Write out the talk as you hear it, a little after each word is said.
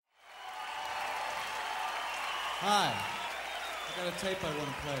Hi. I got a tape I want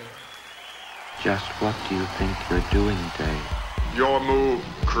to play. Just what do you think you're doing, Dave? Your move,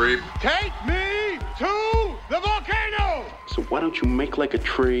 creep. Take me to the volcano! So why don't you make like a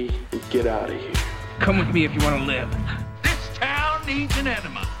tree and get out of here? Come with me if you want to live. This town needs an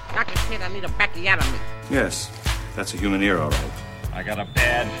enema. Dr. Kid, I need a backiotomy. Yes, that's a human ear, all right. I got a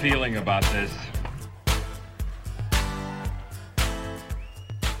bad feeling about this.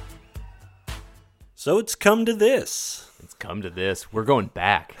 So it's come to this. It's come to this. We're going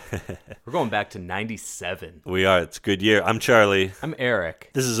back. We're going back to 97. We are. It's a good year. I'm Charlie. I'm Eric.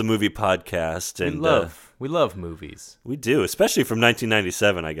 This is a movie podcast. And we love movies. We do, especially from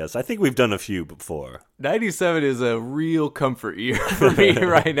 1997, I guess. I think we've done a few before. 97 is a real comfort year for me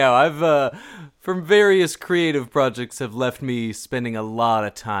right now. I've, from various creative projects, have left me spending a lot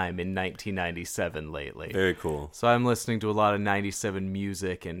of time in 1997 lately. Very cool. So I'm listening to a lot of 97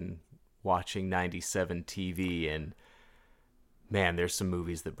 music and watching 97 TV, and man, there's some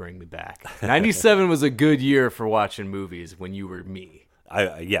movies that bring me back. 97 was a good year for watching movies when you were me.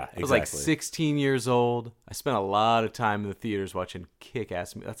 Yeah, exactly. I was like 16 years old. I spent a lot of time in the theaters watching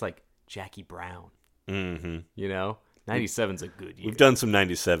kick-ass movies. That's like Jackie Brown. Mm-hmm. You know? 97's a good year. We've done some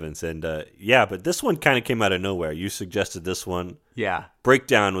 97s, and yeah, but this one kind of came out of nowhere. You suggested this one. Yeah.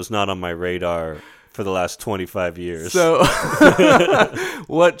 Breakdown was not on my radar for the last 25 years. So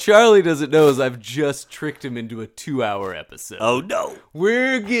what Charlie doesn't know is I've just tricked him into a 2-hour episode. Oh, no.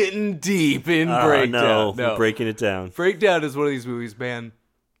 We're getting deep in Breakdown. No, we're breaking it down. Breakdown is one of these movies, man.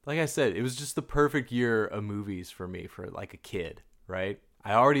 Like I said, it was just the perfect year of movies for me for like a kid, right?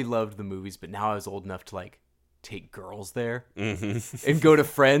 I already loved the movies, but now I was old enough to like take girls there and go to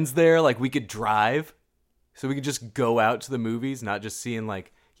friends there. Like we could drive, so we could just go out to the movies, not just seeing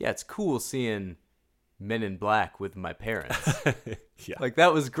like, yeah, it's cool seeing Men in Black with my parents. Yeah. Like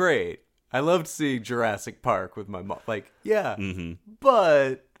that was great. I loved seeing Jurassic Park with my mom. Like, yeah,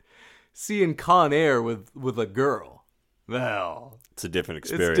 but seeing Con Air with a girl, well, it's a different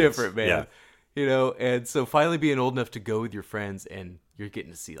experience. It's different, man. Yeah. You know, and so finally being old enough to go with your friends and you're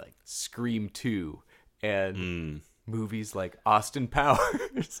getting to see like Scream 2 and movies like Austin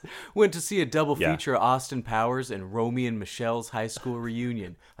Powers. Went to see a double feature of Austin Powers and Romy and Michelle's high school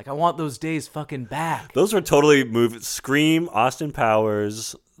reunion. Like, I want those days fucking back. Those were totally movies. Scream, Austin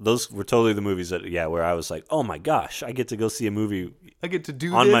Powers. Those were totally the movies that, where I was like, oh my gosh, I get to go see a movie. I get to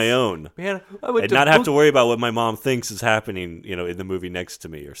do on this my own. Man, and not have to worry about what my mom thinks is happening, in the movie next to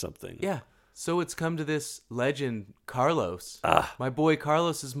me or something. Yeah. So it's come to this legend, Carlos. My boy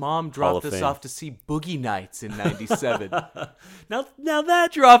Carlos's mom dropped us off to see Boogie Nights in 97. now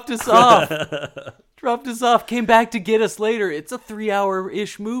that dropped us off. Dropped us off, came back to get us later. It's a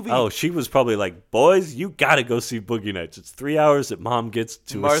 3-hour-ish movie. Oh, she was probably like, boys, you got to go see Boogie Nights. It's 3 hours that mom gets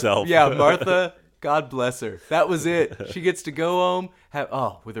to herself. Yeah, Martha, God bless her. That was it. She gets to go home,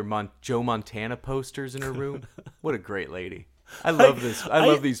 with her Joe Montana posters in her room. What a great lady. I love this. I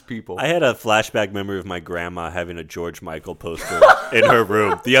love these people. I had a flashback memory of my grandma having a George Michael poster in her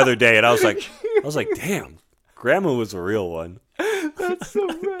room the other day, and I was like, damn, grandma was a real one. That's so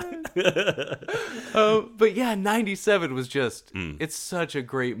rad. But yeah, 97 was just, it's such a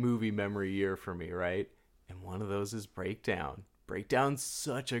great movie memory year for me, right? And one of those is Breakdown. Breakdown's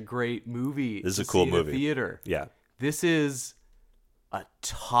such a great movie. This is a cool movie. In the theater. Yeah. This is a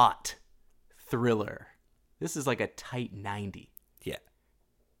taut thriller. This is like a tight 90. Yeah.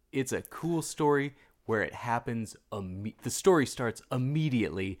 It's a cool story where it happens. The story starts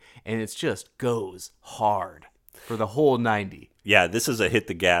immediately and it just goes hard for the whole 90. Yeah, this is a hit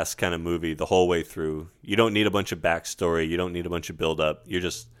the gas kind of movie the whole way through. You don't need a bunch of backstory. You don't need a bunch of build up.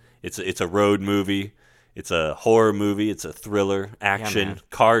 It's a road movie. It's a horror movie. It's a thriller, action,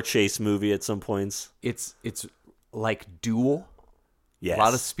 car chase movie at some points. It's like Duel. Yes. A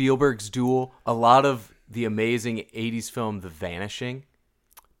lot of Spielberg's Duel. A lot of the amazing 80s film The Vanishing.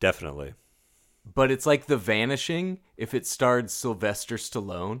 Definitely. But it's like The Vanishing if it starred Sylvester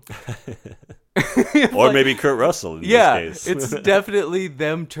Stallone. Or maybe Kurt Russell in this case. It's definitely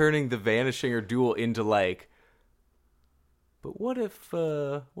them turning The Vanishing or Duel into like, but what if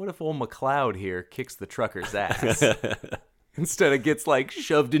old McLeod here kicks the trucker's ass? Instead of gets like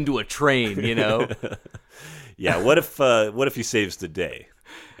shoved into a train, Yeah, what if he saves the day?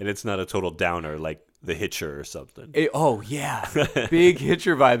 And it's not a total downer like The Hitcher or something. Big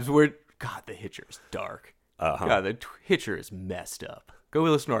Hitcher vibes. God, The Hitcher is dark. God, the Hitcher is messed up. Go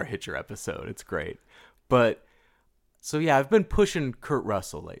listen to our Hitcher episode. It's great. But, so yeah, I've been pushing Kurt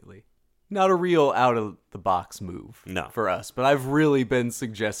Russell lately. Not a real out-of-the-box move for us, but I've really been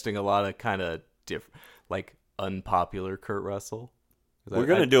suggesting a lot of kind of like unpopular Kurt Russell. We're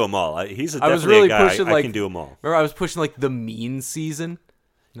gonna do them all. He's I definitely was really a guy. pushing, I can do them all. Remember, I was pushing like the mean season.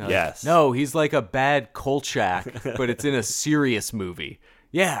 No, Yes. No, he's like a bad Kolchak, but it's in a serious movie.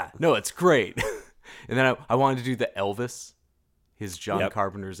 Yeah. No, it's great. And then I wanted to do the Elvis, his John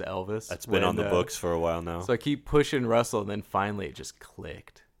Carpenter's Elvis. That's been on the books for a while now. So I keep pushing Russell, and then finally it just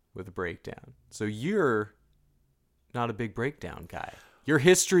clicked with a breakdown. So you're not a big breakdown guy. Your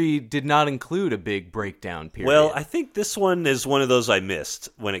history did not include a big breakdown period. Well, I think this one is one of those I missed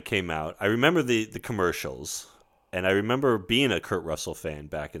when it came out. I remember the commercials, and I remember being a Kurt Russell fan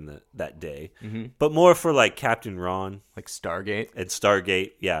back in that day, but more for like Captain Ron, like Stargate and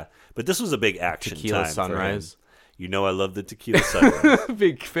Stargate. Yeah, but this was a big action Tequila time Sunrise. for him. You know, I love the Tequila Sunrise.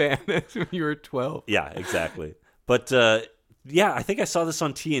 Big fan when you were 12. Yeah, exactly. But yeah, I think I saw this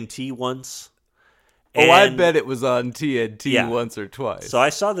on TNT once. Oh, I bet it was on TNT once or twice. So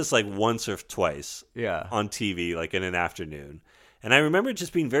I saw this like once or twice on TV, like in an afternoon. And I remember it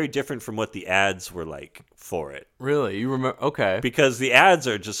just being very different from what the ads were like for it. Really? You remember? Okay. Because the ads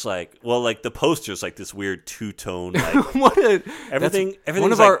are just like, well, like the poster's like this weird two-tone. Like, everything.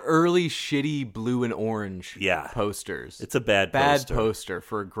 One of like, our early shitty blue and orange posters. It's a bad poster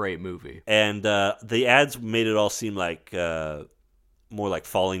for a great movie. And the ads made it all seem like more like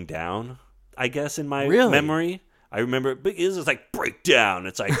falling down, I guess, in my memory. I remember it's like breakdown.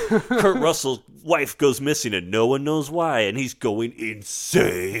 It's like Kurt Russell's wife goes missing and no one knows why, and he's going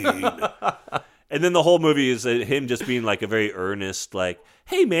insane. And then the whole movie is him just being like a very earnest, like,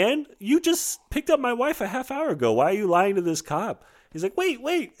 "Hey man, you just picked up my wife a half hour ago. Why are you lying to this cop?" He's like, "Wait."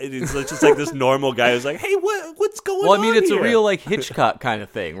 And it's just like this normal guy who's like, "Hey, what's going on?" Well, I mean, it's here? a real like Hitchcock kind of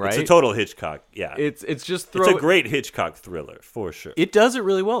thing, right? It's a total Hitchcock. Yeah, it's just it's a great Hitchcock thriller for sure. It does it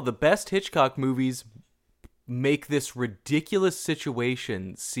really well. The best Hitchcock movies make this ridiculous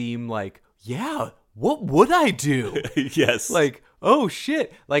situation seem like, yeah, what would I do? Yes. Like, oh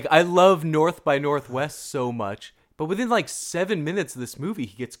shit. Like, I love North by Northwest so much, but within like 7 minutes of this movie,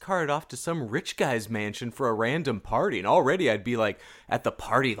 he gets carted off to some rich guy's mansion for a random party. And already I'd be like at the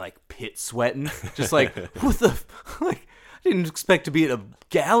party, like pit sweating, just like, what the, like, I didn't expect to be at a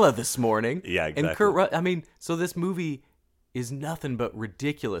gala this morning. Yeah, exactly. And so this movie is nothing but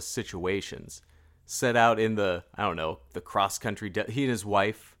ridiculous situations set out in the cross-country. He and his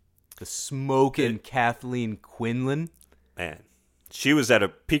wife, the smoking Kathleen Quinlan. Man, she was at a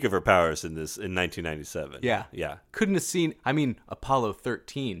peak of her powers in 1997. Yeah. Couldn't have seen, Apollo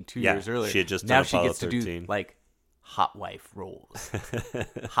 13 2 years earlier. She had just done now Apollo she gets 13. to do, like, hot wife roles.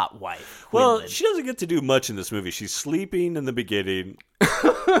 Hot wife Well, Quinlan. she doesn't get to do much in this movie. She's sleeping in the beginning.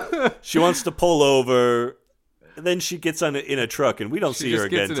 She wants to pull over. And then she gets in a truck, and we don't see her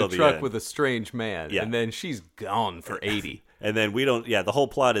again until the end. She just gets in a truck with a strange man, and then she's gone for 80. And then we don't. Yeah, the whole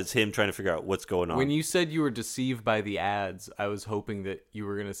plot is him trying to figure out what's going on. When you said you were deceived by the ads, I was hoping that you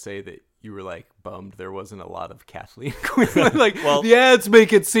were going to say that you were like bummed there wasn't a lot of Kathleen Quinlan. Like, the ads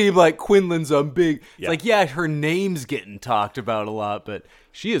make it seem like Quinlan's big. It's like, her name's getting talked about a lot, but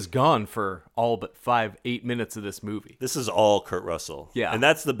she is gone for all but 8 minutes of this movie. This is all Kurt Russell. Yeah. And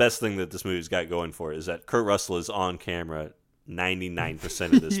that's the best thing that this movie's got going for it, is that Kurt Russell is on camera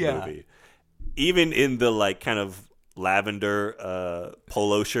 99% of this movie. Even in the like kind of lavender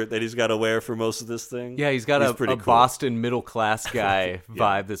polo shirt that he's got to wear for most of this thing. Yeah, he's got a cool. Boston middle class guy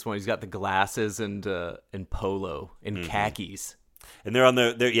vibe. This one, he's got the glasses and polo and khakis. And they're in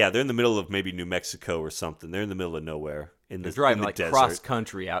the middle of maybe New Mexico or something. They're in the middle of nowhere. They're driving like cross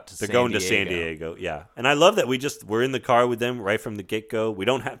country out to. They're going to San Diego. Yeah, and I love that we're in the car with them right from the get go. We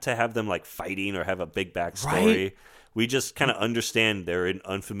don't have to have them like fighting or have a big backstory. Right? We just kind of understand they're in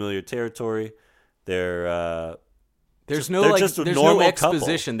unfamiliar territory. There's no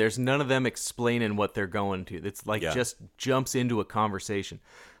exposition. Couple. There's none of them explaining what they're going to. It's like just jumps into a conversation.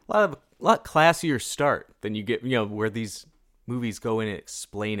 A lot classier start than you get, where these movies go in and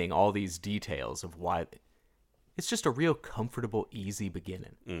explaining all these details of why. It's just a real comfortable, easy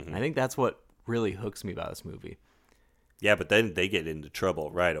beginning. Mm-hmm. I think that's what really hooks me about this movie. Yeah, but then they get into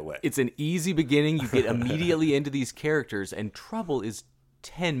trouble right away. It's an easy beginning. You get immediately into these characters, and trouble is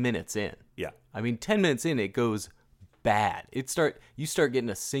 10 minutes in. Yeah. 10 minutes in, it goes bad. You start getting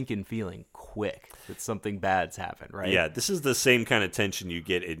a sinking feeling quick that something bad's happened, right? Yeah, this is the same kind of tension you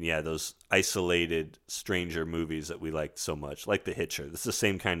get in those isolated stranger movies that we like so much, like The Hitcher. This is the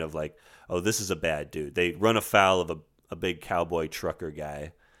same kind of like, oh, this is a bad dude. They run afoul of a big cowboy trucker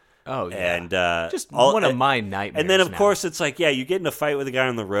guy. Oh yeah, and just one of my nightmares. And then of course it's like, you get in a fight with a guy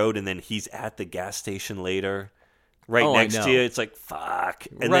on the road, and then he's at the gas station later, next to you. It's like fuck,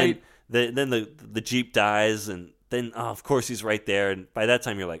 and then the Jeep dies, and then of course he's right there, and by that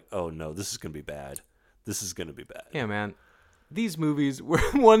time you're like, oh no, this is gonna be bad. This is gonna be bad. Yeah, man. these movies where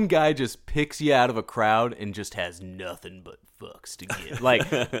one guy just picks you out of a crowd and just has nothing but fucks to give.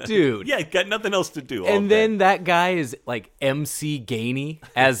 Like, dude. Yeah, got nothing else to do. And then that guy is like MC Gainey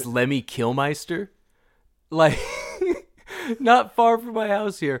as Lemmy Kilmister. Like, not far from my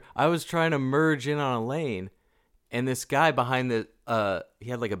house here, I was trying to merge in on a lane, and this guy behind he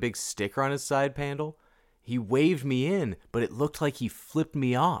had like a big sticker on his side panel. He waved me in, but it looked like he flipped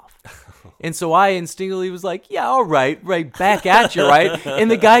me off. And so I instinctively was like, yeah, all right, back at you, right? And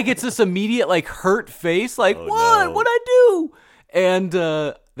the guy gets this immediate, like, hurt face, like, Oh, what? no. What'd I do? And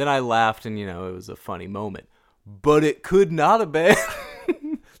then I laughed, and, it was a funny moment. But it could not have been.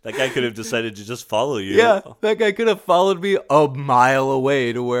 That guy could have decided to just follow you. Yeah, that guy could have followed me a mile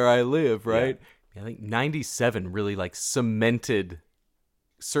away to where I live, right? Yeah. I think 97 really, like, cemented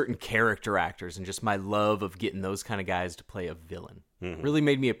certain character actors and just my love of getting those kind of guys to play a villain. Mm-hmm. Really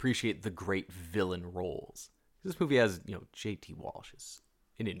made me appreciate the great villain roles. This movie has, J.T. Walsh is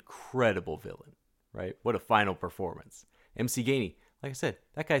an incredible villain, right? What a final performance. MC Gainey, like I said,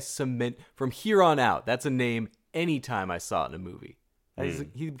 that guy from here on out, that's a name anytime I saw it in a movie.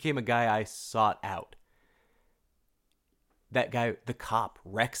 He became a guy I sought out. That guy, the cop,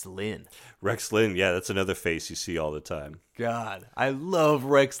 Rex Lynn. Rex Lynn, yeah, that's another face you see all the time. God, I love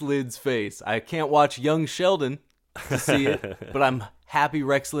Rex Lynn's face. I can't watch Young Sheldon to see it, but I'm happy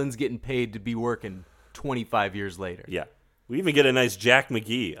Rex Lynn's getting paid to be working 25 years later. Yeah. We even get a nice Jack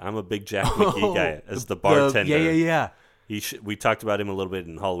McGee. I'm a big Jack McGee guy as the bartender. Yeah. We talked about him a little bit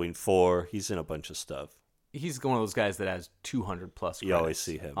in Halloween 4. He's in a bunch of stuff. He's one of those guys that has 200 plus credits. You always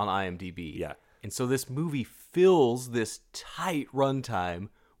see him. On IMDb. Yeah. And so this movie fills this tight runtime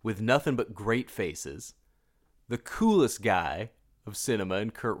with nothing but great faces. The coolest guy of cinema in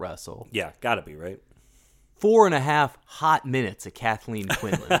Kurt Russell. Yeah, gotta be, right? 4.5 hot minutes of Kathleen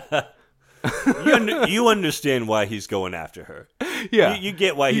Quinlan. You understand why he's going after her. Yeah. You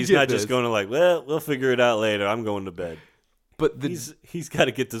get why he's not just going to like, well, we'll figure it out later. I'm going to bed. But he's got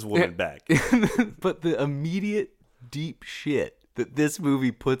to get this woman back. But the immediate deep shit that this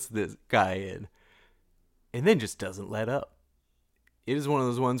movie puts this guy in, and then just doesn't let up. It is one of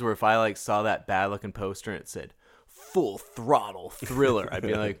those ones where if I like saw that bad looking poster and it said full throttle thriller, I'd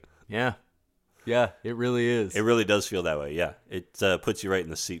be like, yeah, it really is. It really does feel that way. Yeah, it puts you right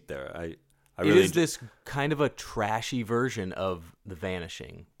in the seat there. I it really is this kind of a trashy version of The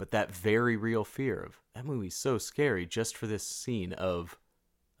Vanishing, but that very real fear of that movie's so scary just for this scene of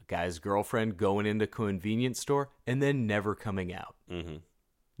a guy's girlfriend going into a convenience store and then never coming out. Mm-hmm.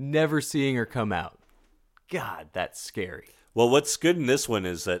 Never seeing her come out. God, that's scary. Well, what's good in this one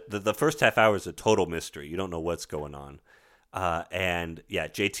is that the first half hour is a total mystery. You don't know what's going on. And yeah,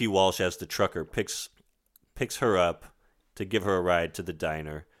 J.T. Walsh as the trucker picks her up to give her a ride to the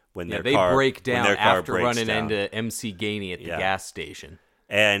diner when they car break down when their car after breaks running down. into MC Gainey at the gas station.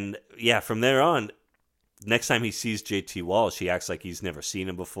 And yeah, from there on, next time he sees J.T. Walsh, he acts like he's never seen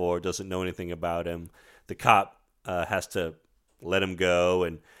him before, doesn't know anything about him. The cop has to let him go,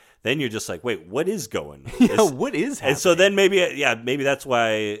 and then you're just like, wait, what is going on? Yeah, what is happening? And so then maybe that's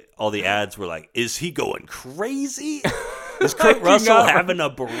why all the ads were like, is he going crazy? Is Kurt Russell having a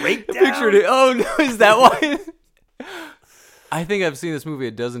breakdown? Pictured it. Oh no, is that why? I think I've seen this movie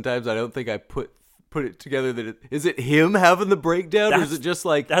a dozen times. I don't think I put it together that is it him having the breakdown, or is it just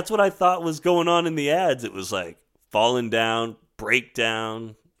like that's what I thought was going on in the ads? It was like falling down,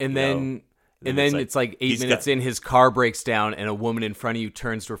 breakdown, and then it's like 8 minutes in, his car breaks down, and a woman in front of you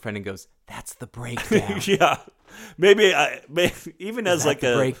turns to her friend and goes, "That's the breakdown." Yeah, maybe even as like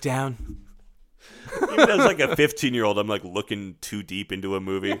a breakdown. Even as like a 15-year-old, I'm like looking too deep into a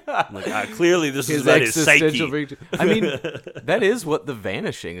movie. I'm like, clearly this is about his psyche. I mean, that is what The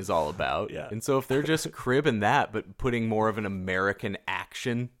Vanishing is all about. Yeah. And so if they're just cribbing that, but putting more of an American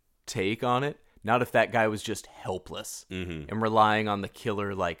action take on it, not if that guy was just helpless and relying on the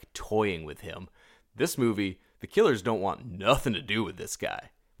killer like toying with him. This movie, the killers don't want nothing to do with this guy.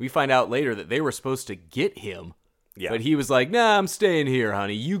 We find out later that they were supposed to get him, but he was like, "Nah, I'm staying here,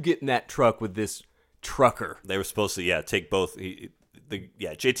 honey. You get in that truck with this trucker." They were supposed to, take both.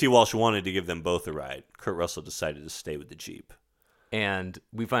 J.T. Walsh wanted to give them both a ride. Kurt Russell decided to stay with the Jeep. And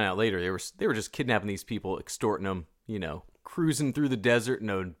we find out later they were just kidnapping these people, extorting them, cruising through the desert in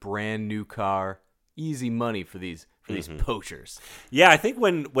a brand new car. Easy money for these poachers. Yeah, I think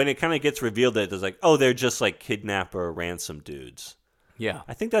when it kind of gets revealed that there's like, oh, they're just like kidnapper ransom dudes. Yeah.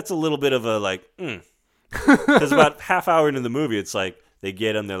 I think that's a little bit of a like, because about half hour into the movie, it's like, they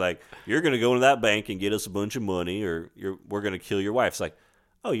get him. They're like, "You're going to go into that bank and get us a bunch of money, or we're going to kill your wife." It's like,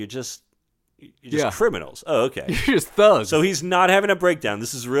 "Oh, you're just You're just criminals. Oh, okay. You're just thugs. So he's not having a breakdown.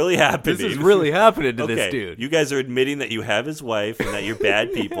 This is really happening. This is really happening to okay. this dude. You guys are admitting that you have his wife and that you're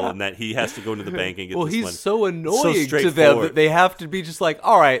bad people and that he has to go into the bank and get well, this he's money. so annoying to them that they have to be just like,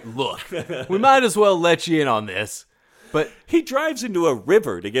 all right, look, we might as well let you in on this. But he drives into a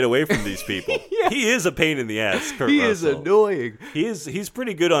river to get away from these people. Yeah. He is a pain in the ass, Kurt he Russell. is annoying. He's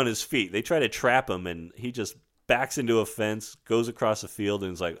pretty good on his feet. They try to trap him, and he just backs into a fence, goes across a field,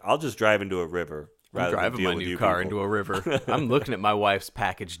 and is like, I'll just drive into a river. I'm driving my new car into a river. I'm looking at my wife's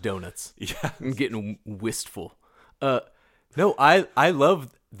packaged donuts. Yeah. I'm getting wistful. No, I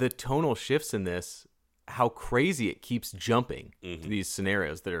love the tonal shifts in this, how crazy it keeps jumping to these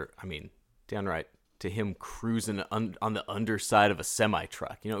scenarios that are, I mean, downright to him cruising on the underside of a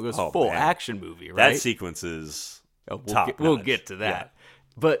semi-truck. You know, it goes full action movie, right? That sequence is we'll get to that. Yeah.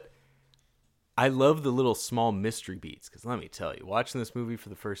 But I love the little small mystery beats, because let me tell you, watching this movie for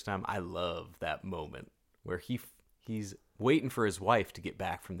the first time, I love that moment where he's waiting for his wife to get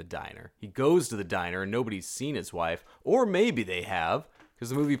back from the diner. He goes to the diner and nobody's seen his wife, or maybe they have, because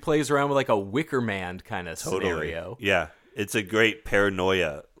the movie plays around with like a Wicker Man kind of scenario. Yeah, it's a great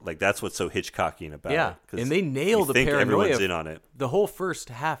paranoia. Like, that's what's so Hitchcockian about it. And they nail the paranoia. Everyone's in on it. The whole first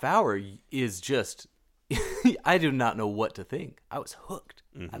half hour is just, I do not know what to think. I was hooked.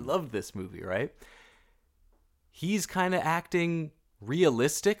 I loved this movie, right? He's kind of acting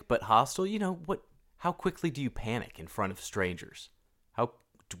realistic but hostile. You know, how quickly do you panic in front of strangers? How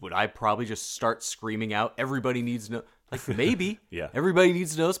would I probably just start screaming out, everybody needs to know? Like, maybe. Yeah. Everybody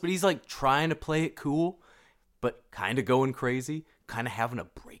needs to know this, but he's like trying to play it cool, but kind of going crazy, kind of having a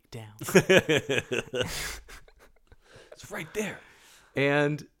breakdown. It's right there.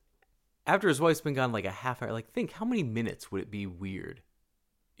 And after his wife's been gone like a half hour, like, think, how many minutes would it be weird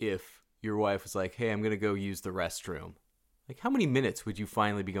if your wife was like, hey, I'm going to go use the restroom? Like, how many minutes would you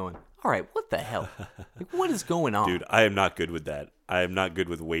finally be going, all right, what the hell? Like, what is going on? Dude, I am not good with that. I am not good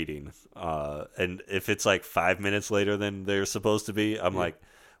with waiting. And if it's like 5 minutes later than they're supposed to be, I'm like,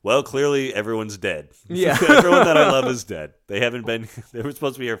 well, clearly everyone's dead. Yeah. Everyone that I love is dead. They were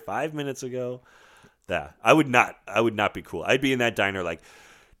supposed to be here 5 minutes ago. Yeah. I would not be cool. I'd be in that diner like,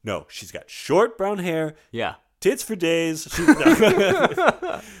 no, she's got short brown hair. Yeah. Tits for days.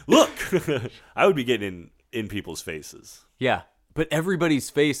 Look, I would be getting in people's faces. Yeah, but everybody's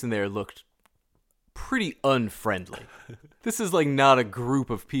face in there looked pretty unfriendly. This is like not a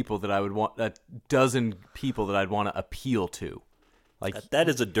group of people that I would want, a dozen people that I'd want to appeal to. Like, that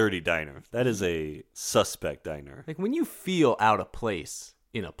is a dirty diner. That is a suspect diner. Like, when you feel out of place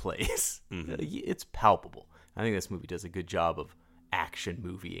in a place, it's palpable. I think this movie does a good job of action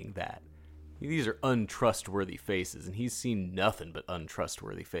movieing that. These are untrustworthy faces, and he's seen nothing but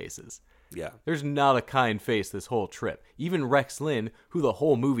untrustworthy faces. Yeah. There's not a kind face this whole trip. Even Rex Linn, who the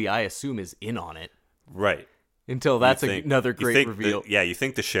whole movie I assume is in on it. Right. Until that's another great reveal. You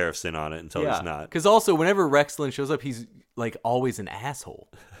think the sheriff's in on it until he's not. Because also, whenever Rex Linn shows up, he's like always an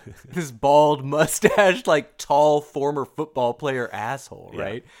asshole. This bald, mustached, like tall former football player asshole,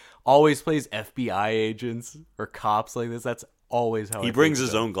 right? Always plays FBI agents or cops like this. That's always how he brings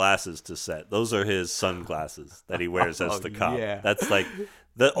his own glasses to set. Those are his sunglasses that he wears as the cop. Yeah. That's like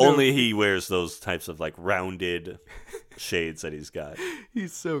only he wears those types of like rounded shades that he's got.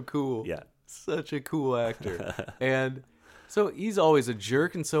 He's so cool. Yeah. Such a cool actor. And so he's always a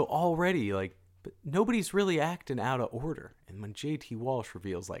jerk, and so already like, but nobody's really acting out of order. And when JT Walsh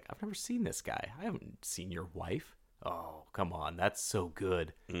reveals, like, I've never seen this guy. I haven't seen your wife. Oh, come on. That's so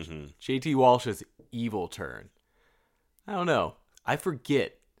good. JT Walsh's evil turn. I don't know. I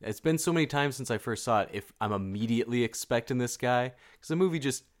forget. It's been so many times since I first saw it if I'm immediately expecting this guy. Because the movie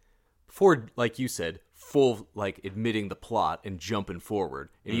just, before, like you said, full, like, admitting the plot and jumping forward.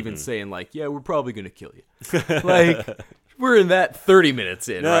 And even saying, like, yeah, we're probably going to kill you. Like, we're in that 30 minutes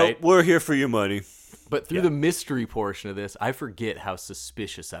in, right? We're here for your money. But through the mystery portion of this, I forget how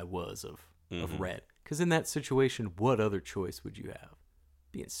suspicious I was of Red. Because in that situation, what other choice would you have?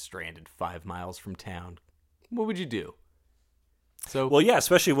 Being stranded 5 miles from town. What would you do? So, well, yeah,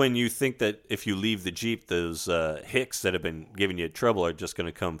 especially when you think that if you leave the Jeep, those hicks that have been giving you trouble are just going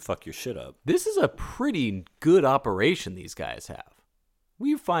to come fuck your shit up. This is a pretty good operation these guys have.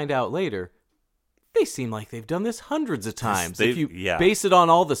 We find out later, they seem like they've done this hundreds of times. If you base it on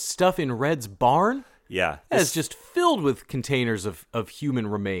all the stuff in Red's barn, it's just filled with containers of human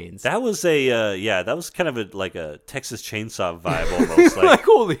remains. That was that was kind of like a Texas Chainsaw vibe almost. Like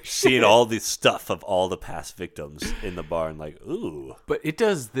holy shit. Seeing all the stuff of all the past victims in the barn, like, ooh. But it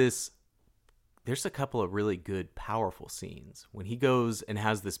does this. There's a couple of really good, powerful scenes when he goes and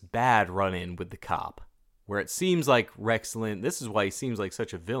has this bad run-in with the cop. where it seems like Rex Linn, this is why he seems like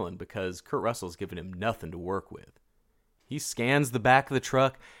such a villain, because Kurt Russell's given him nothing to work with. He scans the back of the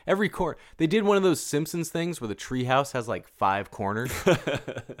truck, every corner. They did one of those Simpsons things where the treehouse has like 5 corners.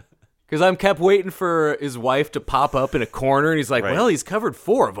 Because I'm kept waiting for his wife to pop up in a corner, and he's like, well, he's covered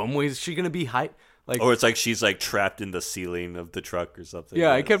 4 of them. Is she going to be like? Or it's like she's like trapped in the ceiling of the truck or something.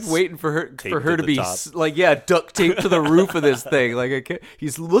 Yeah, I kept waiting for her to be top. like, duct taped to the roof of this thing. Like,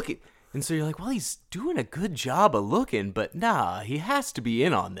 he's looking. And so you're like, well, he's doing a good job of looking, but nah, he has to be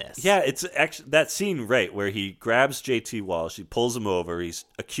in on this. Yeah, it's actually that scene, right, where he grabs JT Walsh, he pulls him over, he's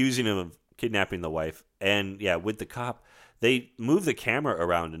accusing him of kidnapping the wife, and yeah, with the cop, they move the camera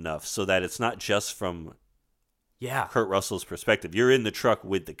around enough so that it's not just from Kurt Russell's perspective. You're in the truck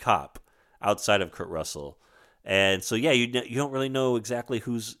with the cop outside of Kurt Russell. And so, yeah, you don't really know exactly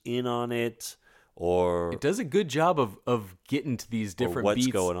who's in on it. Or it does a good job of getting to these different what's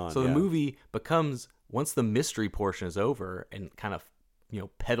beats. Going on. So the movie becomes, once the mystery portion is over and kind of,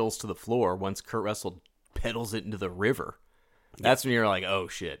 pedals to the floor, once Kurt Russell pedals it into the river, that's when you're like, oh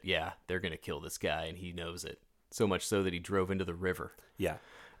shit, yeah, they're going to kill this guy, and he knows it. So much so that he drove into the river. Yeah.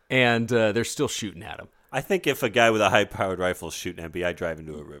 And they're still shooting at him. I think if a guy with a high-powered rifle is shooting at me, I'd drive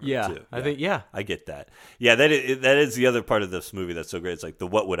into a river, too. I think, I get that. Yeah, that is the other part of this movie that's so great. It's like the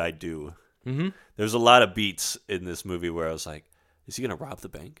what would I do? Mm-hmm. There's a lot of beats in this movie where I was like, is he going to rob the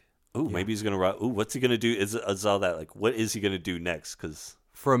bank? Oh, maybe he's going to rob. Oh, what's he going to do? Is all that like, what is he going to do next? Because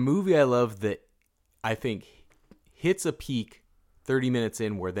for a movie I love that I think hits a peak 30 minutes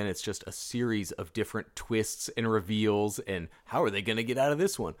in, where then it's just a series of different twists and reveals, and how are they going to get out of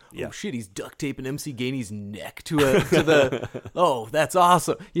this one? Yeah. Oh shit, he's duct taping MC Gainey's neck to the oh, that's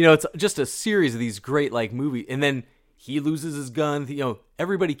awesome. It's just a series of these great like movie, and then he loses his gun.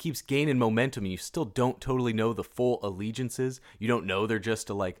 Everybody keeps gaining momentum, and you still don't totally know the full allegiances. You don't know they're just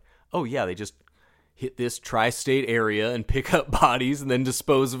they just hit this tri-state area and pick up bodies and then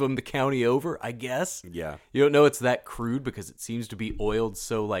dispose of them the county over, I guess. Yeah. You don't know it's that crude because it seems to be oiled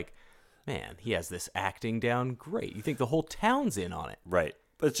so like, man, he has this acting down great. You think the whole town's in on it. Right.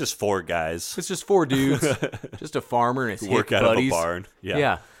 But it's just 4 guys. It's just 4 dudes. Just a farmer and his hick work out buddies. Of a barn.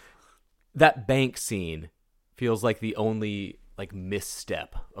 Yeah. That bank scene feels like the only like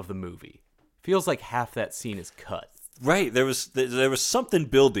misstep of the movie. Feels like half that scene is cut. Right, there was something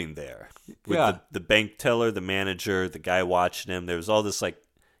building there with the bank teller, the manager, the guy watching him. There was all this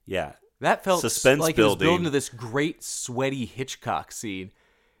that felt suspense like building. It was building to this great sweaty Hitchcock scene,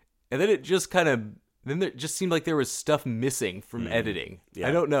 and then it just it just seemed like there was stuff missing from editing. Yeah.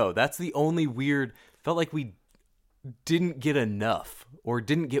 I don't know. That's the only weird. Felt like we didn't get enough or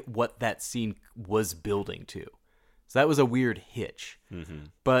didn't get what that scene was building to. So that was a weird hitch. Mm-hmm.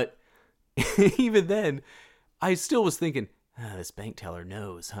 But even then, I still was thinking, this bank teller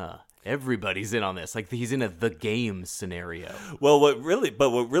knows, huh? Everybody's in on this. Like he's in the game scenario. Well, what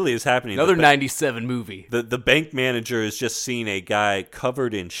really is happening? Another 97 movie. The bank manager is just seeing a guy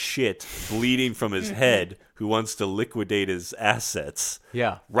covered in shit, bleeding from his head, who wants to liquidate his assets.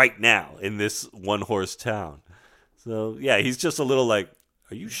 Yeah. Right now in this 1-horse town. So yeah, he's just a little like,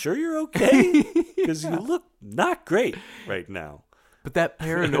 are you sure you're okay? Because you look not great right now. But that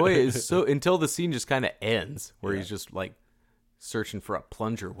paranoia is so, until the scene just kind of ends, where he's just like searching for a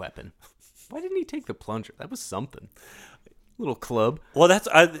plunger weapon. Why didn't he take the plunger? That was something. Little club. Well,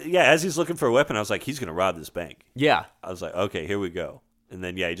 as he's looking for a weapon, I was like, he's going to rob this bank. Yeah. I was like, okay, here we go. And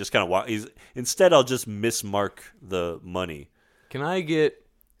then, he just kind of instead, I'll just mismark the money. Can I get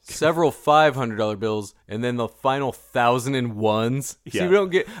several $500 bills and then the final 1,000 in ones? Yeah. So we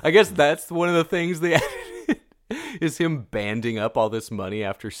don't get, I guess that's one of the things they added. Is him banding up all this money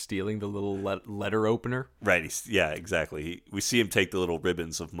after stealing the little letter opener. Right. Exactly. We see him take the little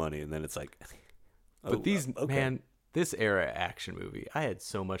ribbons of money, and then it's like... But this era action movie, I had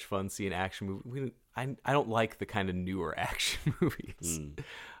so much fun seeing action movies. I don't like the kind of newer action movies.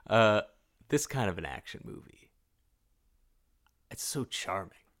 This kind of an action movie, it's so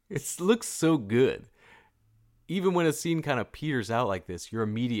charming. It looks so good. Even when a scene kind of peters out like this, you're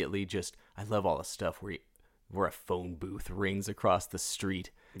immediately just... I love all the stuff where a phone booth rings across the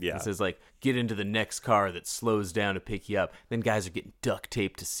street. Yeah. It says, like, get into the next car that slows down to pick you up. Then guys are getting duct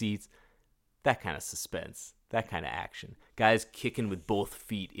taped to seats. That kind of suspense. That kind of action. Guys kicking with both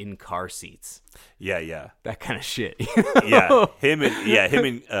feet in car seats. Yeah. That kind of shit. Him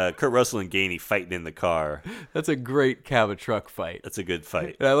and Kurt Russell and Gainey fighting in the car. That's a great cab truck fight. That's a good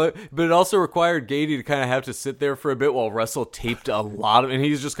fight. But it also required Gainey to kind of have to sit there for a bit while Russell taped a lot of, and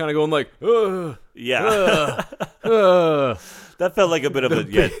he's just kind of going like, ugh. Yeah. That felt like a bit of a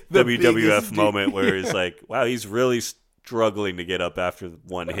WWF moment where he's like, wow, he's really struggling to get up after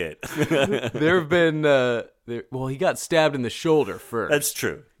one hit. There have been, well, he got stabbed in the shoulder first. That's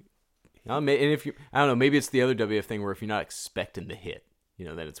true. And if you, I don't know, maybe it's the other WF thing where if you're not expecting the hit,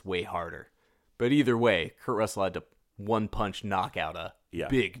 then it's way harder. But either way, Kurt Russell had to one punch knock out a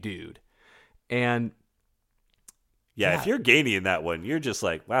big dude. And yeah, if you're Gainey in that one, you're just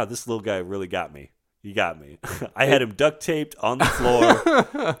like, wow, this little guy really got me. You got me. I had him duct taped on the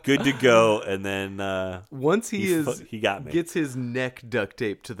floor, good to go, and then once he got me. Gets his neck duct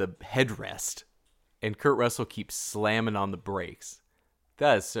taped to the headrest, and Kurt Russell keeps slamming on the brakes.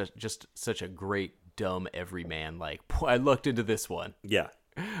 That is just such a great dumb everyman. Like, I looked into this one. Yeah.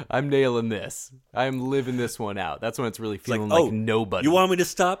 I'm nailing this. I'm living this one out. That's when it's really feeling like nobody. You want me to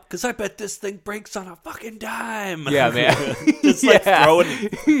stop? Because I bet this thing breaks on a fucking dime. Yeah, man. Just like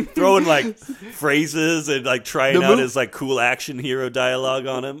throwing like phrases and like trying out his like cool action hero dialogue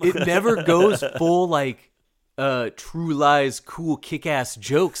on him. It never goes full like True Lies cool kick-ass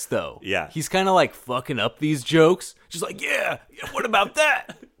jokes though. Yeah. He's kind of like fucking up these jokes. Just like, yeah, what about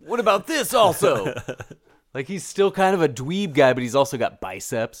that? What about this also? Like, he's still kind of a dweeb guy, but he's also got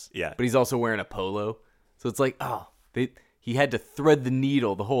biceps. Yeah. But he's also wearing a polo. So it's like, he had to thread the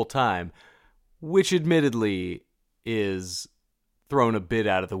needle the whole time, which admittedly is thrown a bit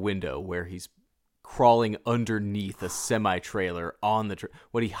out of the window where he's crawling underneath a semi-trailer on the...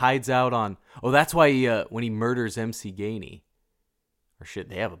 what he hides out on... Oh, that's why he, when he murders MC Gainey... Or shit,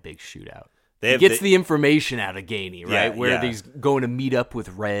 they have a big shootout. He gets the information out of Gainey, right? Yeah, where he's going to meet up with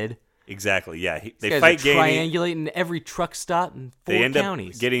Red... Exactly, yeah. They fight Gainey. Triangulating every truck stop in 4 they end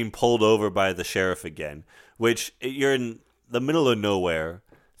counties. Up getting pulled over by the sheriff again, which you're in the middle of nowhere,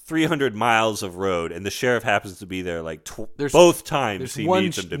 300 miles of road, and the sheriff happens to be there like both times he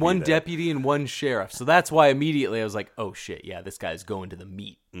needs him to be there. One deputy and one sheriff. So that's why immediately I was like, oh shit, yeah, this guy's going to the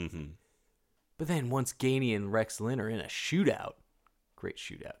meet. Mm-hmm. But then once Gainey and Rex Linn are in a shootout, great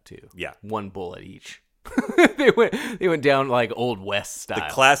shootout too. Yeah. 1 bullet each. they went down like Old West style.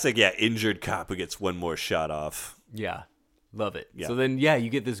 The classic, injured cop who gets one more shot off. Yeah, love it. Yeah. So then, you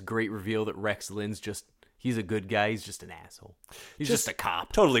get this great reveal that Rex Lynn's he's a good guy. He's just an asshole. He's just a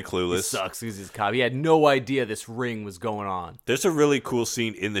cop. Totally clueless. He sucks because he's a cop. He had no idea this ring was going on. There's a really cool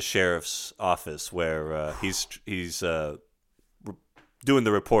scene in the sheriff's office where he's doing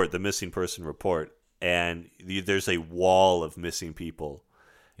the report, the missing person report, and there's a wall of missing people.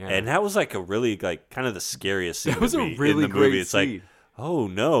 Yeah. And that was like a really like kind of the scariest scene. That was a really in the great movie. It's scene. like, oh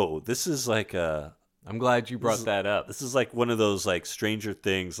no, this is like a. I'm glad you brought that up. This is like one of those like Stranger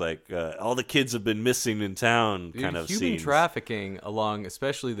Things, like all the kids have been missing in town kind of human scenes. trafficking along,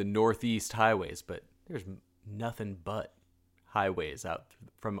 especially the northeast highways, but there's nothing but highways out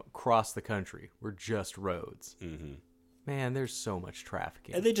from across the country. We're just roads. Mm-hmm. Man, there's so much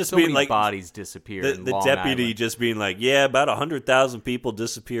trafficking. And they just so being many like bodies disappear. The deputy just being like, yeah, about 100,000 people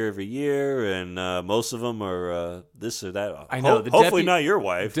disappear every year, and most of them are this or that. I know. Hopefully not your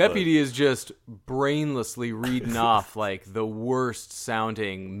wife. Deputy is just brainlessly reading off like the worst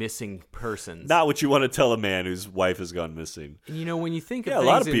sounding missing persons. Not what you want to tell a man whose wife has gone missing. And when you think of a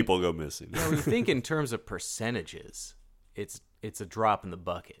lot of people go missing. When you think in terms of percentages, it's a drop in the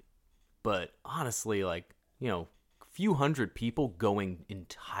bucket. But honestly, like few hundred people going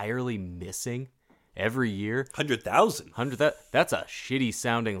entirely missing every year. 100,000. That's a shitty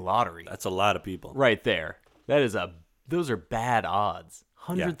sounding lottery. That's a lot of people. Right there. Those are bad odds.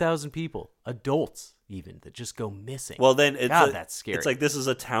 100,000 people, adults even, that just go missing. Well, then that's scary. It's like this is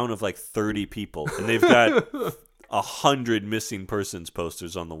a town of like 30 people, and they've got 100 missing persons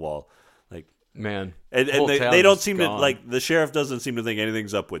posters on the wall. Like, man, and they don't seem to like the sheriff doesn't seem to think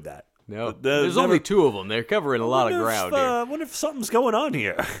anything's up with that. No, there's only 2 of them. They're covering a lot of ground here. I wonder if something's going on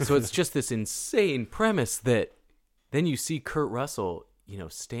here. So it's just this insane premise that then you see Kurt Russell,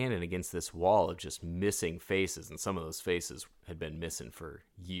 standing against this wall of just missing faces, and some of those faces had been missing for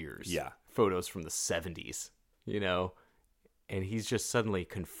years. Yeah. Photos from the 70s, and he's just suddenly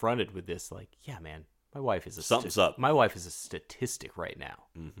confronted with this, like, yeah, man, my wife is something's up. My wife is a statistic right now.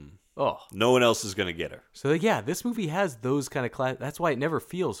 Mm-hmm. Oh, no one else is going to get her. So this movie has those kind of that's why it never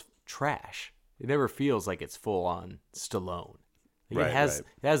feels trash. It never feels like it's full on Stallone. Like it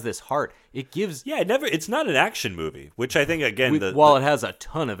has this heart. It gives it's not an action movie, which I think again while it has a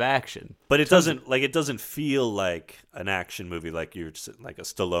ton of action, but it doesn't feel like an action movie like you're like a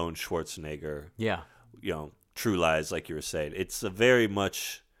Stallone, Schwarzenegger. Yeah. True Lies, like you were saying. It's a very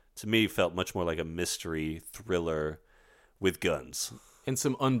much, to me, felt much more like a mystery thriller with guns. And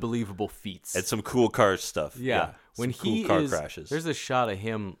some unbelievable feats. And some cool car stuff. Yeah. When cool car crashes. There's a shot of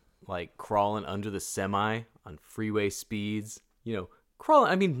him like crawling under the semi on freeway speeds,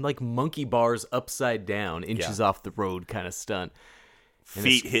 crawling. I mean, like monkey bars upside down, inches off the road kind of stunt.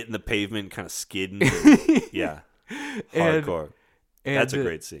 Feet hitting the pavement, kind of skidding. Yeah. And- Hardcore. And That's a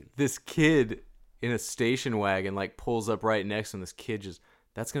great scene. This kid in a station wagon like pulls up right next to him. This kid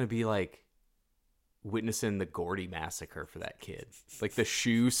that's going to be like witnessing the Gordy massacre for that kid. Like the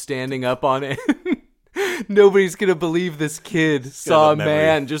shoe standing up on it. Nobody's going to believe this kid saw a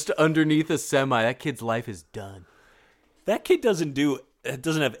man just underneath a semi. That kid's life is done. That kid doesn't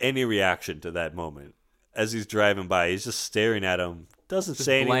have any reaction to that moment as he's driving by. He's just staring at him. Doesn't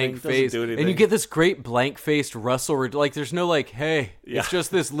say anything. Doesn't do anything. And you get this great blank-faced Russell. Like, there's no like, hey. Yeah. It's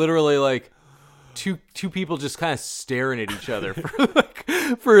just this literally like two people just kind of staring at each other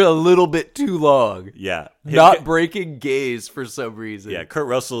for a little bit too long. Yeah. Not breaking gaze for some reason. Yeah, Kurt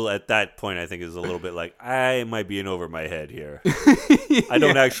Russell at that point I think is a little bit like, I might be in over my head here. I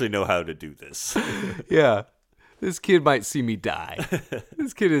don't actually know how to do this. Yeah. This kid might see me die.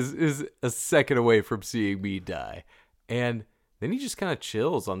 This kid is a second away from seeing me die. And then he just kind of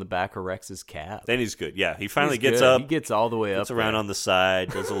chills on the back of Rex's cab. Then he's good. Yeah, he finally gets up. He gets all the way up. Gets around on the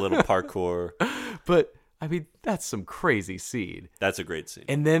side, does a little parkour. But, I mean, that's some crazy scene. That's a great scene.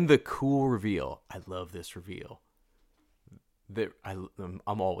 And then the cool reveal. I love this reveal. I'm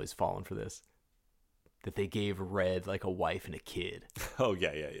always falling for this. That they gave Red like a wife and a kid. Oh,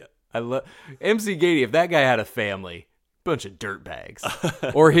 yeah. I love MC Gady. If that guy had a family, bunch of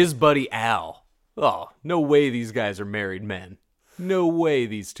dirtbags. Or his buddy Al. Oh, no way these guys are married men. No way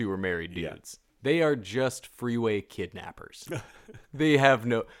these two are married dudes. Yeah. They are just freeway kidnappers. They have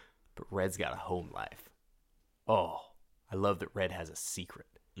no... But Red's got a home life. Oh, I love that Red has a secret.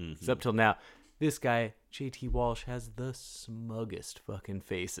 Mm-hmm. 'Cause up till now, this guy, J.T. Walsh, has the smuggest fucking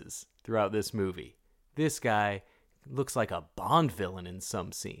faces throughout this movie. This guy looks like a Bond villain in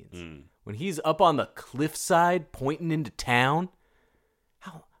some scenes. When he's up on the cliffside pointing into town,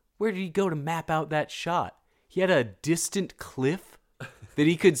 where did he go to map out that shot? He had a distant cliff that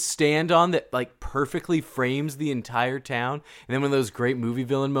he could stand on that like perfectly frames the entire town. And then one of those great movie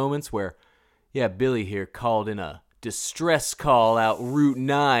villain moments where, yeah, Billy here called in a distress call out Route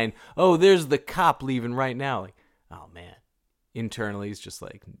 9. Oh, there's the cop leaving right now. Like, oh man. Internally, he's just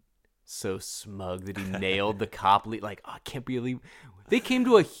like so smug that he nailed the cop. Like, oh, I can't believe they came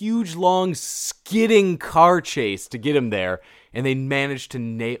to a huge, long, skidding car chase to get him there, and they managed to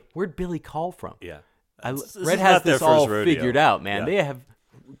nail. Where'd Billy call from? Yeah. Red has this all figured out, man. Yeah. They have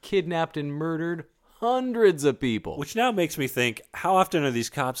kidnapped and murdered hundreds of people. Which now makes me think, how often are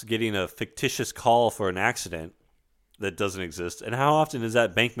these cops getting a fictitious call for an accident that doesn't exist? And how often is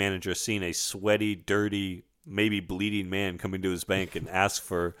that bank manager seeing a sweaty, dirty, maybe bleeding man come into his bank and ask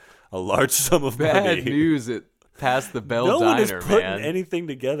for a large sum of money? Bad news at past the Bell Diner, man. No one is putting anything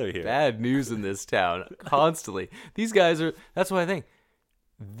together here. Bad news in this town, constantly. These guys are, that's what I think.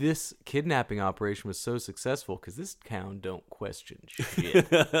 This kidnapping operation was so successful because this town don't question shit.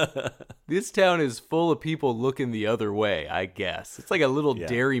 This town is full of people looking the other way, I guess. It's like a little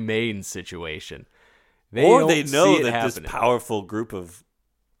Derry, Maine situation. They know that this powerful group of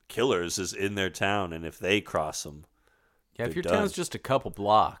killers is in their town, and if they cross them, if your town's just a couple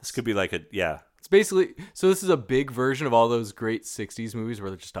blocks. This could be like It's basically, so this is a big version of all those great 60s movies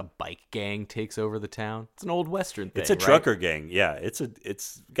where just a bike gang takes over the town. It's an old Western thing, It's a trucker gang, yeah.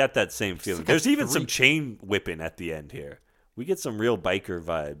 It's got that same feeling. There's even some chain whipping at the end here. We get some real biker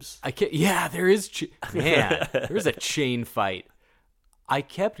vibes. There is, there's a chain fight. I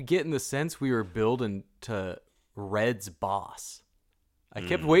kept getting the sense we were building to Red's boss. I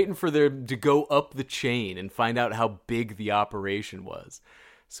kept waiting for them to go up the chain and find out how big the operation was.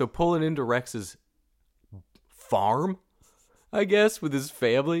 So pulling into Rex's farm, I guess, with his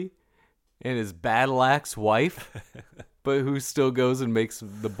family and his battle axe wife, but who still goes and makes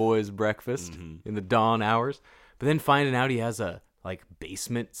the boys breakfast in the dawn hours. But then finding out he has a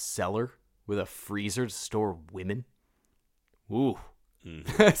basement cellar with a freezer to store women. Ooh.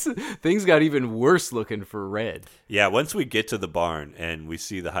 Things got even worse looking for Red. Yeah, once we get to the barn and we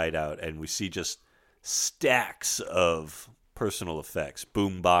see the hideout and we see just stacks of personal effects,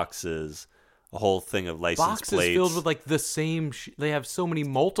 boom boxes, a whole thing of license plates. Boxes filled with the same... they have so many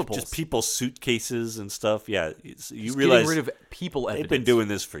multiples. Just people's suitcases and stuff. Yeah, you getting realize... rid of people evidence. They've been doing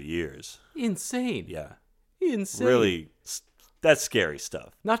this for years. Insane. Yeah. Insane. Really, that's scary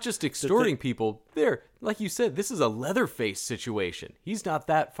stuff. Not just extorting people. Like you said, this is a Leatherface situation. He's not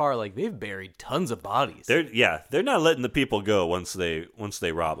that far. They've buried tons of bodies. They're not letting the people go once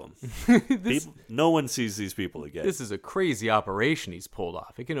they rob them. No one sees these people again. This is a crazy operation he's pulled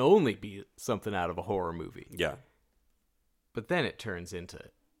off. It can only be something out of a horror movie. Yeah. But then it turns into,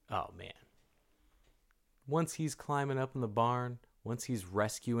 oh man. Once he's climbing up in the barn, once he's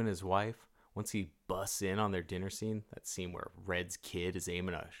rescuing his wife, once he busts in on their dinner scene, that scene where Red's kid is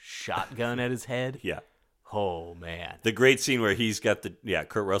aiming a shotgun at his head. Yeah. Oh, man. The great scene where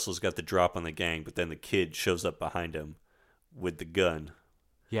Kurt Russell's got the drop on the gang, but then the kid shows up behind him with the gun.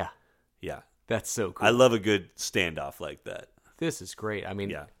 Yeah. Yeah. That's so cool. I love a good standoff like that. This is great. I mean,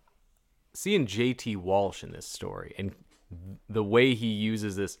 Yeah. seeing J.T. Walsh in this story and the way he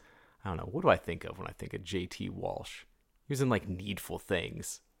uses this, I don't know, what do I think of when I think of J.T. Walsh? He was in, like, Needful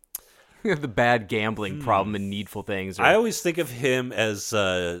Things. The bad gambling problem in Needful Things. I always think of him as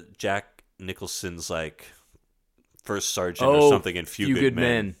Jack Nicholson's, like, first sergeant or something in Few Good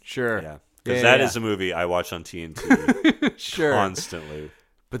Men. Sure. Yeah. Because that is a movie I watch on TNT sure. constantly.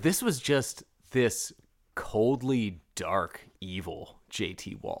 But this was just this coldly dark, evil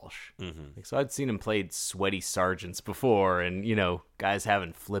J.T. Walsh. Mm-hmm. Like, so I'd seen him played sweaty sergeants before and, guys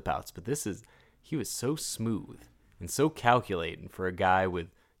having flip outs. But he was so smooth and so calculating for a guy with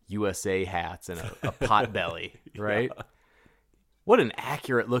USA hats and a pot belly, right? Yeah. What an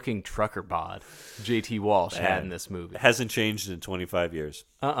accurate-looking trucker bod J.T. Walsh had in this movie. It hasn't changed in 25 years.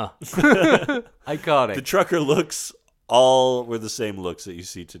 Iconic. The trucker looks all were the same looks that you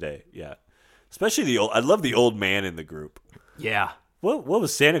see today. Yeah. Especially I love the old man in the group. Yeah. What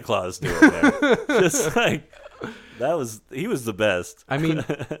was Santa Claus doing there? Just like, he was the best. I mean,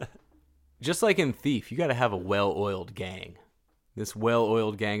 just like in Thief, you got to have a well-oiled gang. This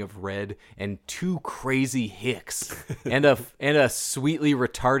well-oiled gang of Red and two crazy hicks and a sweetly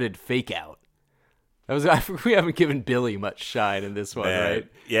retarded fake-out. We haven't given Billy much shine in this one, right?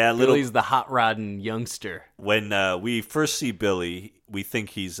 Yeah, Billy's the hot-rodding youngster. When we first see Billy, we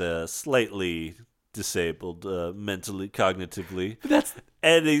think he's slightly disabled mentally, cognitively.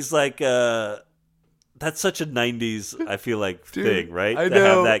 And he's like, that's such a 90s, I feel like, thing, right? I to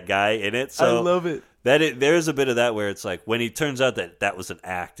know. have that guy in it. So I love it. There's a bit of that where it's like, when he turns out that was an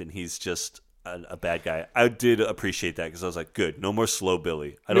act and he's just a bad guy, I did appreciate that because I was like, good, no more slow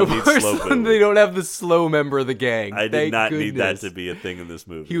Billy. I don't need slow Billy. They don't have the slow member of the gang. I did not need that to be a thing in this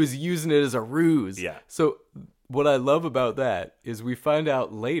movie. He was using it as a ruse. Yeah. So what I love about that is we find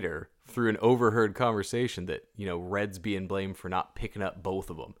out later through an overheard conversation that, Red's being blamed for not picking up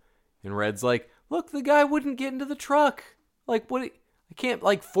both of them. And Red's like, look, the guy wouldn't get into the truck. Like, what? I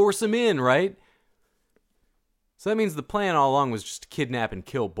can't, force him in, right? So that means the plan all along was just to kidnap and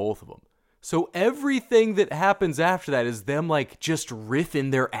kill both of them. So everything that happens after that is them, just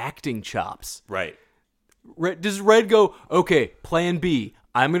riffing their acting chops. Right. Does Red go, okay, plan B,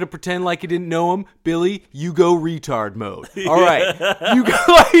 I'm going to pretend like I didn't know him. Billy, you go retard mode. All right. You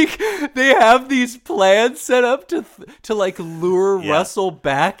go, they have these plans set up to lure Russell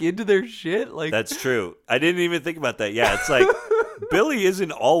back into their shit. That's true. I didn't even think about that. Yeah, it's like Billy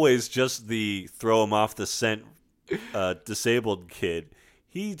isn't always just the throw him off the scent disabled kid.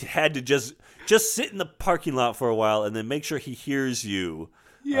 He had to just sit in the parking lot for a while and then make sure he hears you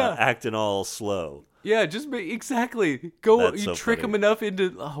acting all slow. Yeah, exactly. Go, you so trick funny. him enough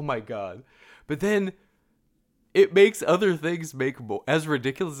into, oh my God. But then it makes other things makeable. As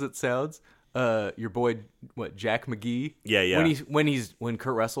ridiculous as it sounds, your boy, Jack McGee? Yeah. When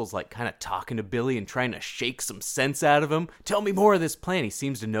Kurt Russell's kind of talking to Billy and trying to shake some sense out of him, tell me more of this plan. He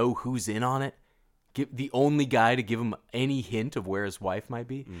seems to know who's in on it. The only guy to give him any hint of where his wife might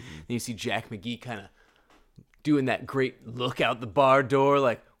be. Mm-hmm. And you see Jack McGee kind of doing that great look out the bar door,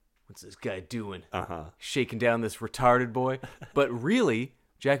 like, what's this guy doing? Shaking down this retarded boy. But really,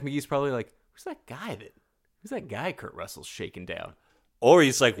 Jack McGee's probably like, who's that guy Kurt Russell's shaking down? Or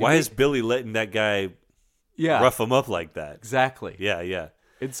he's like, why is Billy letting that guy rough him up like that? Exactly. Yeah.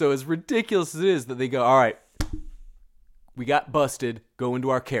 And so as ridiculous as it is that they go, all right, we got busted, go into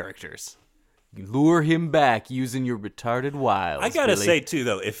our characters. Lure him back using your retarded wiles. I gotta Billy. say, too,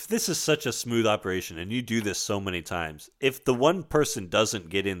 though, if this is such a smooth operation and you do this so many times, if the one person doesn't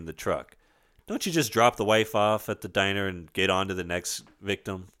get in the truck, don't you just drop the wife off at the diner and get on to the next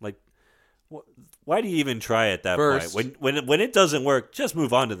victim? Like, why do you even try at that point? When it doesn't work, just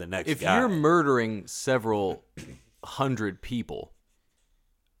move on to the next guy. If you're murdering several hundred people,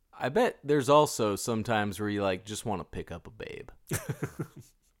 I bet there's also sometimes where you, just want to pick up a babe.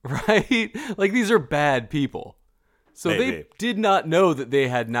 Right? These are bad people. So Maybe. They did not know that they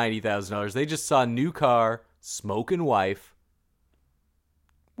had $90,000. They just saw a new car, smoking wife.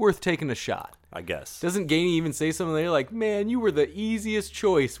 Worth taking a shot. I guess. Doesn't Gainey even say something there like, man, you were the easiest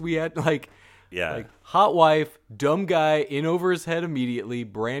choice. We had, yeah. Hot wife, dumb guy, in over his head immediately,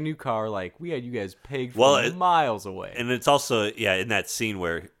 brand new car. We had you guys pegged from miles away. And it's also, in that scene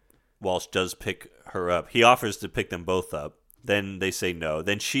where Walsh does pick her up, he offers to pick them both up. Then they say no.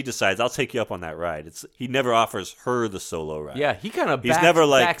 Then she decides, I'll take you up on that ride. He never offers her the solo ride. Yeah, he kind of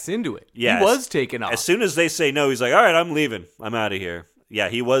backs into it. Yeah, he was taken off. As soon as they say no, he's like, all right, I'm leaving. I'm out of here. Yeah,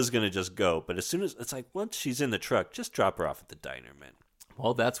 he was going to just go. But as soon as, it's like, once she's in the truck, just drop her off at the diner, man.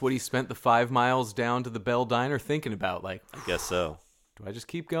 Well, that's what he spent the 5 miles down to the Bell Diner thinking about. Like, I guess so. Do I just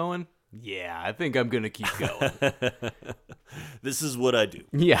keep going? Yeah, I think I'm going to keep going. This is what I do.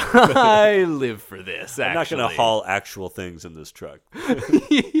 Yeah, I live for this, actually. I'm not going to haul actual things in this truck.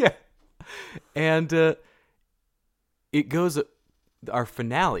 Yeah. And it goes, our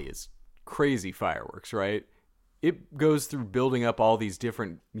finale is crazy fireworks, right? It goes through building up all these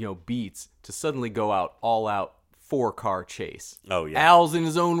different, beats to suddenly go out all out 4-car chase. Oh, yeah. Al's in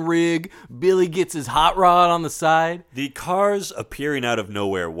his own rig. Billy gets his hot rod on the side. The cars appearing out of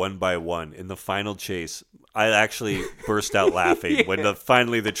nowhere one by one in the final chase, I actually burst out laughing when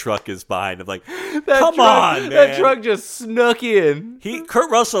finally the truck is behind. I'm like, come on, man. That truck just snuck in. Kurt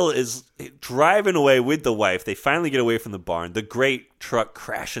Russell is driving away with the wife. They finally get away from the barn. The great truck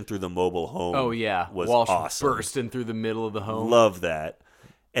crashing through the mobile home. Oh, yeah. Was Walsh awesome. Bursting through the middle of the home. Love that.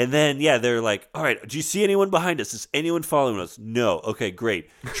 And then, they're like, all right, do you see anyone behind us? Is anyone following us? No. Okay, great.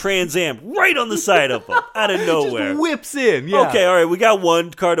 Trans Am right on the side of them, out of nowhere. Just whips in, yeah. Okay, all right, we got one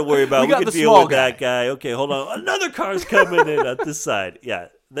car to worry about. We can deal with that guy. Okay, hold on. Another car's coming in at this side. Yeah.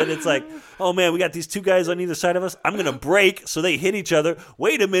 Then it's like, oh, man, we got these 2 guys on either side of us. I'm going to brake so they hit each other.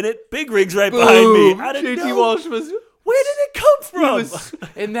 Wait a minute. Big Rig's right behind me. Out of JT Walsh was... Where did it come from?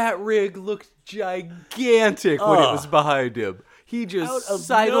 And that rig looked gigantic when it was behind him. He just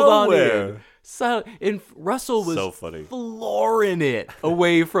sidled on in. And Russell was so funny. Flooring it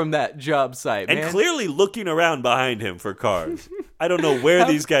away from that job site, and clearly looking around behind him for cars. I don't know where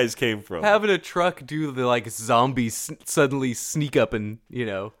these guys came from. Having a truck do the zombies suddenly sneak up and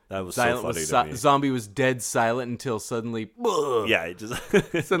that was so funny to me. Zombie was dead silent until suddenly yeah, it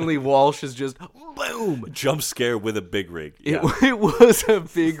just suddenly Walsh is just boom jump scare with a big rig. Yeah. It was a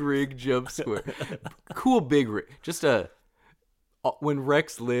big rig jump scare. Cool big rig. Just when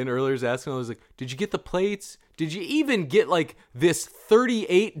Rex Lynn earlier was asking, I was like, did you get the plates? Did you even get this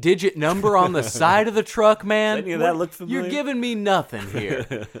 38-digit number on the side of the truck, man? Any of that look familiar? You're giving me nothing here.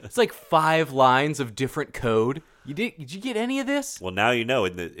 It's like 5 lines of different code. Did you get any of this? Well, now you know,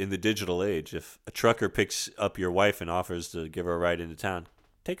 in the digital age, if a trucker picks up your wife and offers to give her a ride into town,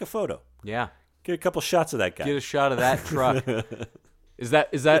 take a photo. Yeah. Get a couple shots of that guy. Get a shot of that truck. Is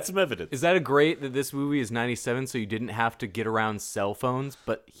that some evidence. Is that a great that this movie is 97, so you didn't have to get around cell phones,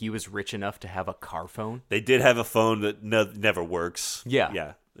 but he was rich enough to have a car phone? They did have a phone that never works. Yeah.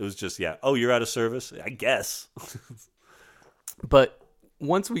 Yeah. It was just, oh, you're out of service? I guess. But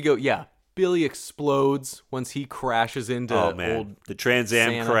once we go, Billy explodes once he crashes into old the Trans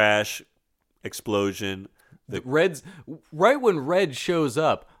Am Santa. Crash, explosion. Red's right when Red shows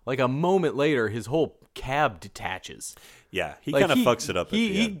up, like a moment later, his whole cab detaches. Yeah, he kind of fucks it up at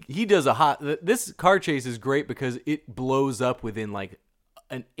the end. He does this car chase is great because it blows up within like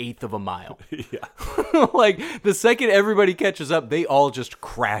an eighth of a mile. Yeah. Like the second everybody catches up, they all just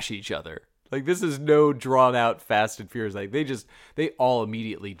crash each other. Like this is no drawn out Fast and Furious. Like they all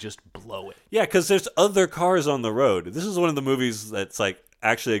immediately just blow it. Yeah, because there's other cars on the road. This is one of the movies that's like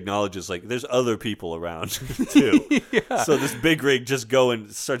actually acknowledges like there's other people around too. Yeah. So this big rig just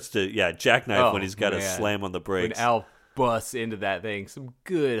starts to jackknife when he's got to slam on the brakes. When Al busts into that thing, some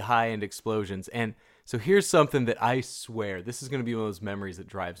good high-end explosions. And so here's something that I swear, this is going to be one of those memories that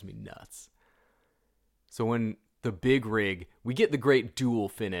drives me nuts. So when the big rig, we get the great duel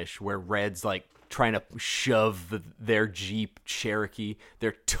finish where Red's like trying to shove their Jeep Cherokee,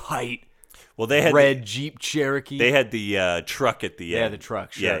 their tight they had red Jeep Cherokee. They had the truck at the end. Yeah, the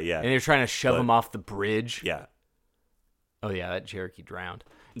truck, sure. Yeah. And they're trying to shove him off the bridge. Yeah. Oh, yeah, that Cherokee drowned.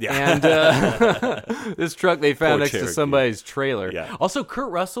 Yeah. And this truck they found next Cherokee. to somebody's trailer. Yeah. Also,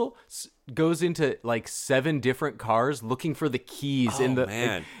 Kurt Russell goes into like 7 different cars looking for the keys in the.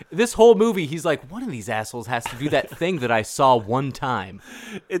 Man. This whole movie, he's like, one of these assholes has to do that thing that I saw one time.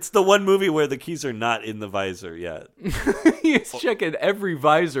 It's the one movie where the keys are not in the visor yet. He's checking every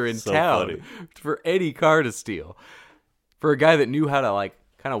visor in town funny. for any car to steal. For a guy that knew how to like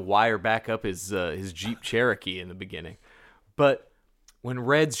kind of wire back up his Jeep Cherokee in the beginning, but. When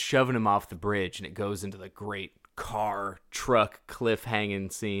Red's shoving him off the bridge and it goes into the great car, truck, cliff hanging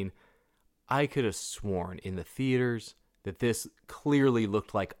scene, I could have sworn in the theaters that this clearly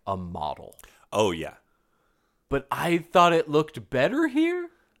looked like a model. Oh, yeah. But I thought it looked better here?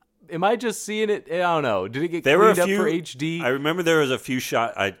 Am I just seeing it? I don't know. Did it get cleaned up for HD? I remember there was a few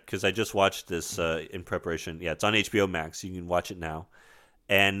shots, because I just watched this in preparation. Yeah, it's on HBO Max. You can watch it now.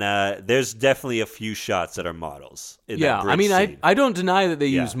 And there's definitely a few shots that are models. In Yeah, that bridge I mean, scene. I don't deny that they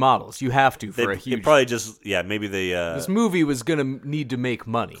Yeah. use models. You have to for They a huge. it probably just maybe they This movie was gonna need to make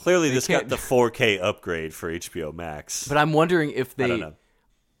money. clearly They this got can't- the 4K upgrade for HBO Max. But I'm wondering if I don't they.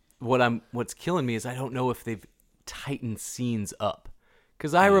 know. What's killing me is I don't know if they've tightened scenes up,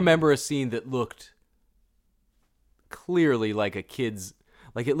 because I remember a scene that looked clearly like a kid's,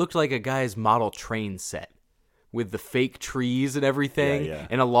 like it looked like a guy's model train set with the fake trees and everything, Yeah.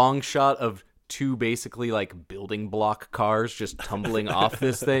 and a long shot of two basically like building block cars just tumbling off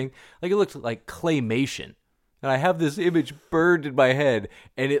this thing. Like it looked like claymation. And I have this image burned in my head,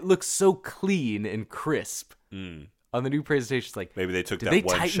 and it looks so clean and crisp. On the new presentation, it's like, Maybe they took did that they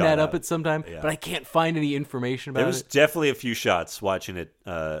one tighten shot that up out. at some time? Yeah. But I can't find any information There about was it. definitely a few shots watching it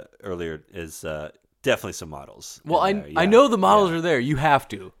earlier. Is definitely some models. Well, in there. I Yeah. know the models Yeah. are there. You have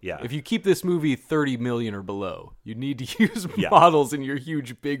to. Yeah. If you keep this movie 30 million or below, you need to use Yeah. models in your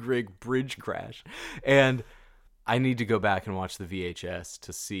huge big rig bridge crash. And I need to go back and watch the VHS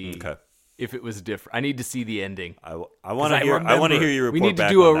to see Okay. if it was different. I need to see the ending. I 'Cause want to hear. I want to hear you report. We need to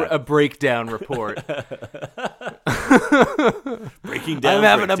back do on a that. breakdown report. breaking down. I'm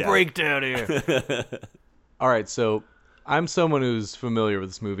having a breakdown. breakdown here. All right, so I'm someone who's familiar with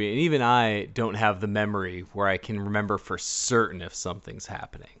this movie, and even I don't have the memory where I can remember for certain if something's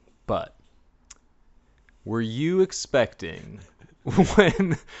happening. But were you expecting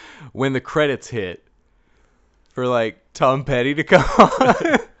when the credits hit for like Tom Petty to come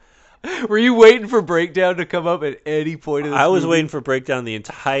on? Were you waiting for Breakdown to come up at any point in this I was movie? waiting for breakdown the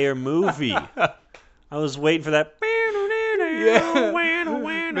entire movie. I was waiting for that.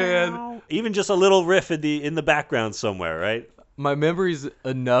 Man. Even just a little riff in the background somewhere, right? My memory's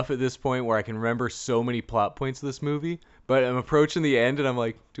enough at this point where I can remember so many plot points of this movie, but I'm approaching the end and I'm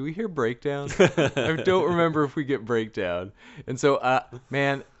like, do we hear Breakdown? I don't remember if we get Breakdown. And so,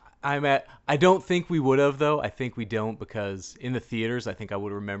 man, I don't think we would have, though. I think we don't, because in the theaters, I think I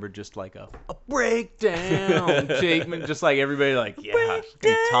would have remembered just like a breakdown statement, just like everybody like, yeah,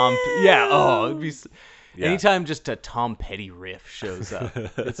 and Tom, yeah, oh, it'd be, Yeah. anytime just a Tom Petty riff shows up,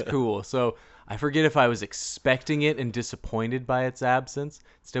 it's cool. So I forget if I was expecting it and disappointed by its absence.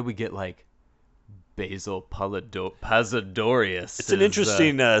 Instead, we get like Basil Pasadorius. It's an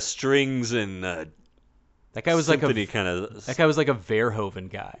interesting strings and that guy was like symphony a kind of. that guy was like a Verhoeven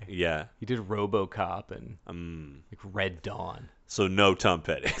guy. Yeah. He did RoboCop and like Red Dawn. So no Tom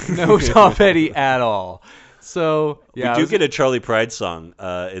Petty. No Tom Petty at all. So yeah, we do get a Charlie Pride song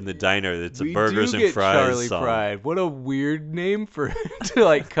in the diner. It's a burgers and fries Charlie song. Pride. What a weird name for to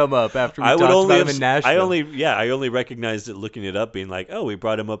like come up after we I would talked only about him in Nashville. I only recognized it looking it up, being like, oh, we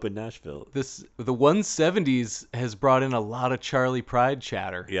brought him up in Nashville. The 170s has brought in a lot of Charlie Pride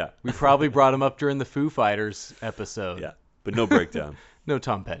chatter. Yeah. We probably brought him up during the Foo Fighters episode. Yeah, but no breakdown. No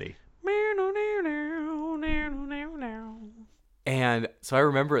Tom Petty. And so I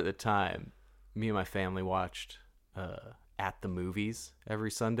remember at the time, me and my family watched At the Movies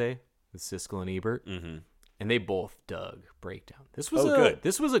every Sunday with Siskel and Ebert, and they both dug Breakdown. This was good.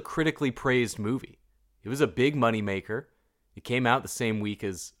 This was a critically praised movie. It was a big money maker. It came out the same week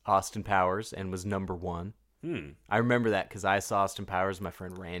as Austin Powers and was number 1. I remember that because I saw Austin Powers. My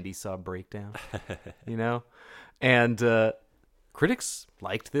friend Randy saw Breakdown. You know, and critics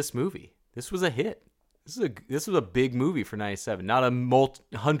liked this movie. This was a hit. This was a big movie for '97, not a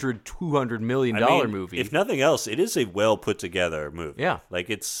 $200 million movie. If nothing else, it is a well put together movie. Yeah.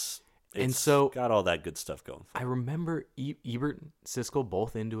 like it's And so- got all that good stuff going. I remember Ebert and Siskel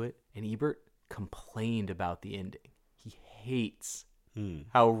both into it, and Ebert complained about the ending. He hates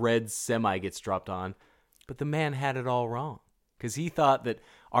how Red's semi gets dropped on, but the man had it all wrong because he thought that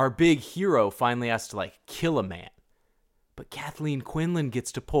our big hero finally has to like kill a man, but Kathleen Quinlan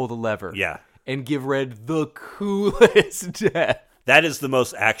gets to pull the lever. Yeah. And give Red the coolest death. That is the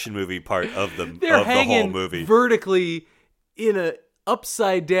most action movie part of the They're of the hanging whole movie. vertically in a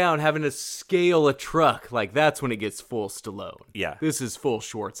upside down, having to scale a truck. Like that's when it gets full Stallone. Yeah. This is full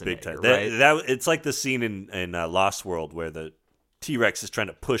Schwarzenegger, Big time. right? That it's like the scene in Lost World where the T-Rex is trying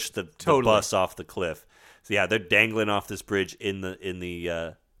to push the bus off the cliff. So yeah, they're dangling off this bridge in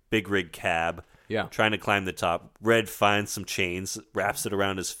the big rig cab. Yeah. Trying to climb the top. Red finds some chains, wraps it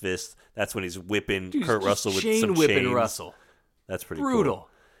around his fist. That's when he's whipping Dude, Kurt just Russell with chain some whipping chains. Russell. That's pretty Brutal. cool.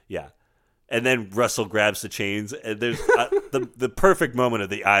 Yeah. And then Russell grabs the chains, and there's the perfect moment of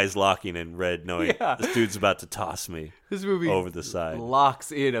the eyes locking and Red knowing this dude's about to toss me This movie over the side.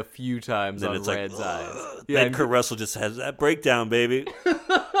 locks in a few times Then on it's Red's like, eyes. Then and Kurt Russell just has that breakdown, baby.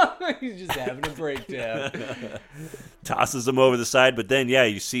 he's just having a breakdown. Tosses him over the side, but then, yeah,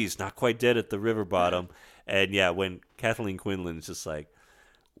 you see he's not quite dead at the river bottom. And, yeah, when Kathleen Quinlan is just like,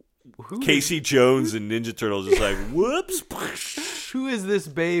 Casey Jones and Ninja Turtles is like, whoops. Who is this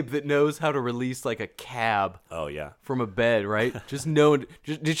babe that knows how to release like a cab Oh, yeah. from a bed, right?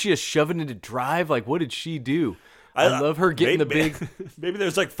 Did she just shove it into drive? Like, what did she do? I love her getting the big... Maybe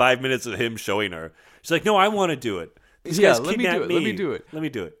there's like 5 minutes of him showing her. She's like, no, I want to do it. These Yeah, guys let me do kidnapped it. Let me do it. Let me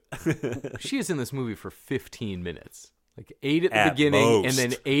do it. She is in this movie for 15 minutes. Like 8 at the At beginning most.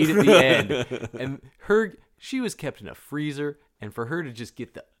 and then 8 at the end. And she was kept in a freezer, and for her to just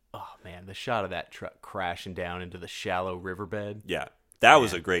get the shot of that truck crashing down into the shallow riverbed. Yeah. That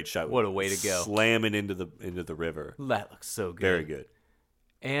was a great shot. What a way to go. Slamming into the river. That looks so good. Very good.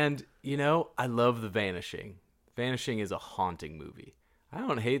 And, I love The Vanishing. Vanishing is a haunting movie. I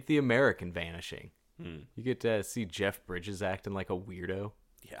don't hate the American Vanishing. You get to see Jeff Bridges acting like a weirdo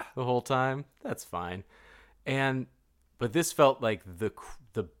the whole time. That's fine. But this felt like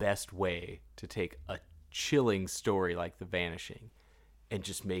the best way to take a chilling story like The Vanishing and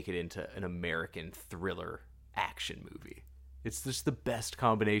just make it into an American thriller action movie. It's just the best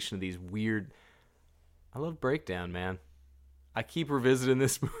combination of these weird... I love Breakdown, man. I keep revisiting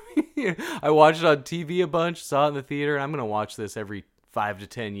this movie. I watched it on TV a bunch, saw it in the theater, and I'm going to watch this every 5 to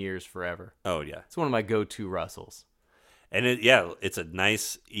 10 years forever. Oh, yeah. It's one of my go-to Russells. And it's a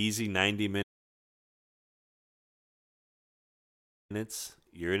nice, easy 90 minutes.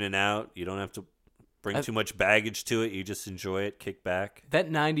 You're in and out. You don't have to bring too much baggage to it. You just enjoy it, kick back. That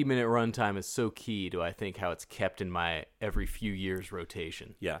 90-minute runtime is so key to, I think, how it's kept in my every few years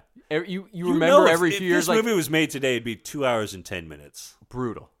rotation. Yeah. You remember every few years, if this movie was made today, it'd be 2 hours and 10 minutes.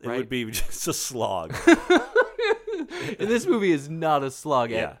 Brutal, right? It would be just a slog. And this movie is not a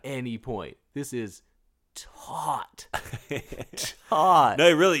slog at any point. This is taut. Taut.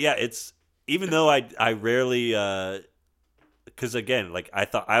 No, really, yeah. It's, even though I rarely, because again, like I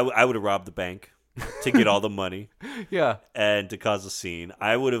thought I would have robbed the bank to get all the money. Yeah. And to cause a scene.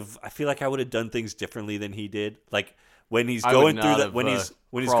 I feel like I would have done things differently than he did. Like when he's going through that, when he's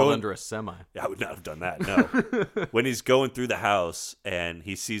going under a semi. Yeah, I would not have done that. No. When he's going through the house and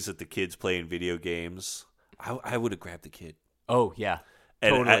he sees that the kid's playing video games, I would have grabbed the kid. Oh, yeah.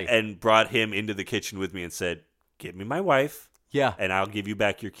 And, Totally. and brought him into the kitchen with me and said, "Give me my wife. Yeah. And I'll give you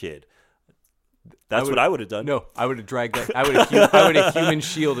back your kid." That's what I would have done. No, I would have dragged that. I would have human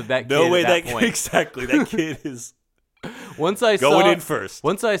shielded that kid. No way, at that point. Exactly. That kid is going in first.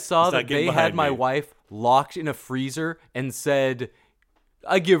 Once I saw He's not that getting they had behind my me. wife locked in a freezer and said,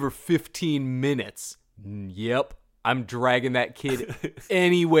 "I give her 15 minutes." Yep. I'm dragging that kid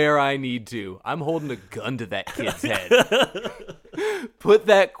anywhere I need to. I'm holding a gun to that kid's head. Put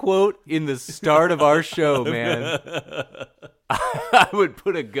that quote in the start of our show, man. I would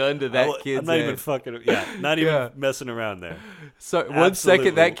put a gun to that kid's head. I'm not even fucking. Yeah, not even messing around there. So one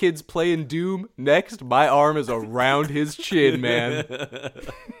second that kid's playing Doom. Next, my arm is around his chin, man.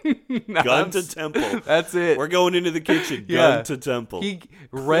 Gun to temple. That's it. We're going into the kitchen. Gun to temple.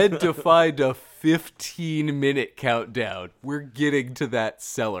 Red defined a 15-minute countdown. We're getting to that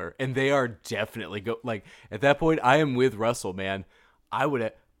cellar, and they are definitely at that point. I am with Russell, man. I would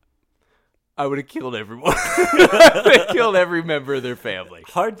have killed everyone. They killed every member of their family.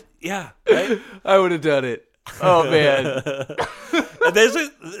 Hard, yeah. Right? I would have done it. Oh man.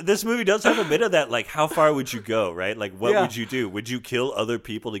 This movie does have a bit of that. Like, how far would you go? Right? Like, what would you do? Would you kill other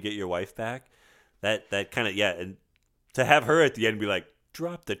people to get your wife back? That kind of and to have her at the end be like,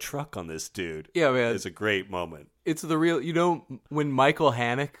 drop the truck on this dude. Yeah, man. It's a great moment. It's the real, when Michael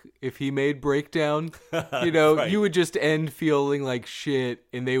Haneke, if he made Breakdown, right. You would just end feeling like shit,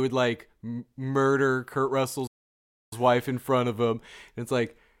 and they would like murder Kurt Russell's wife in front of him. And it's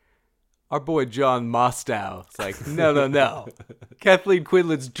like, our boy John Mostow. It's like, no. Kathleen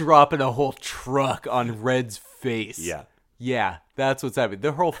Quinlan's dropping a whole truck on Red's face. Yeah. Yeah, that's what's happening.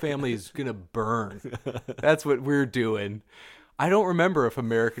 Their whole family is going to burn. That's what we're doing. I don't remember if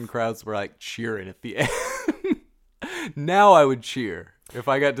American crowds were like cheering at the end. Now I would cheer if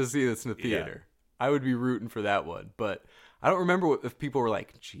I got to see this in the theater. Yeah. I would be rooting for that one. But I don't remember if people were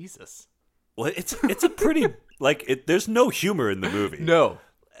like, Jesus. Well, it's a pretty, there's no humor in the movie. No.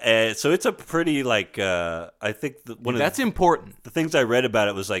 So it's a pretty, I think that's important. The things I read about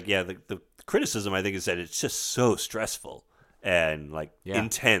it was the criticism, I think, is that it's just so stressful and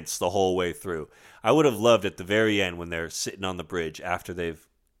intense the whole way through. I would have loved at the very end when they're sitting on the bridge after they've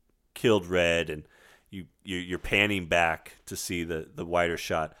killed Red and you're panning back to see the wider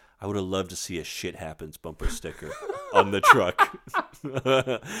shot. I would have loved to see a shit happens bumper sticker on the truck.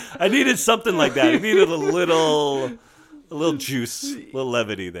 I needed something like that. I needed a little juice, a little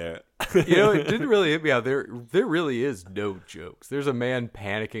levity there. It didn't really hit me out. There really is no jokes. There's a man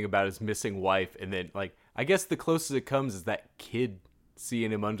panicking about his missing wife, and then I guess the closest it comes is that kid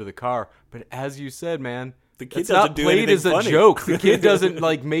seeing him under the car. But as you said, man, The kid it's doesn't not do played anything as a funny. joke. The kid doesn't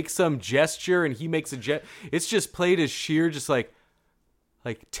like make some gesture and he makes a It's just played as sheer, just like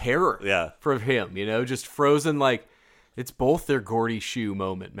terror. Yeah. For him, just frozen. Like it's both their Gordy Shoe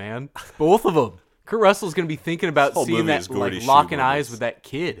moment, man. Both of them. Kurt Russell's gonna be thinking about whole seeing movie that, is Gordy like Shoe locking moments. eyes with that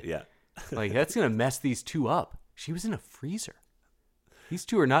kid. Yeah. Like that's gonna mess these two up. She was in a freezer. These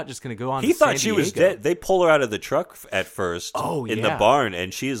two are not just gonna go on. He to thought San she was Diego. dead. They pull her out of the truck at first in the yeah. barn,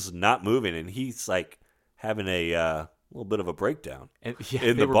 and she's not moving, and he's like having a little bit of a breakdown And, in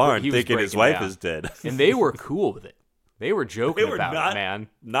they the were- barn, he was thinking his breaking wife down. is dead. And they were cool with it. They were joking They were about not, it, man.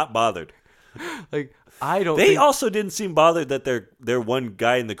 not bothered. Like I don't. They think... also didn't seem bothered that their one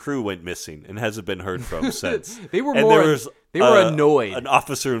guy in the crew went missing and hasn't been heard from since. They were and more- there was, they were annoyed. An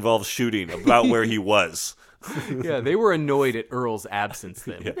officer involved shooting about where he was. Yeah, they were annoyed at Earl's absence.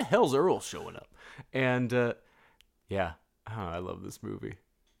 Then Yeah. what the hell's Earl showing up? And yeah, I love this movie.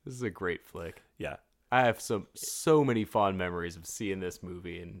 This is a great flick. Yeah. I have so many fond memories of seeing this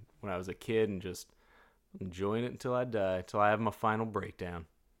movie and when I was a kid and just enjoying it until I die, until I have my final breakdown,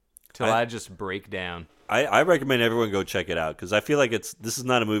 till I just break down. I recommend everyone go check it out because I feel like this is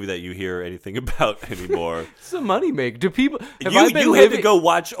not a movie that you hear anything about anymore. It's a money maker. Do people? Have you I been you living... had to go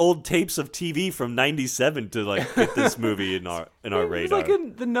watch old tapes of TV from '97 to like get this movie in our It radar. was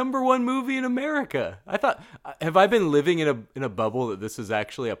like the number one movie in America. I thought, have I been living in a bubble that this is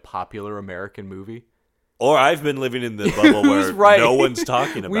actually a popular American movie? Or I've been living in the bubble where Who's right? no one's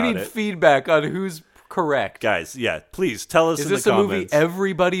talking about We need it. feedback on who's correct. Guys, yeah, please tell us Is in this the a movie comments.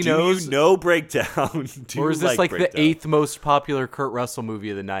 everybody knows? Do you know Breakdown? Do Or you is this like Breakdown? the 8th most popular Kurt Russell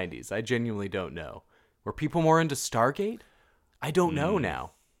movie of the 90s? I genuinely don't know. Were people more into Stargate? I don't know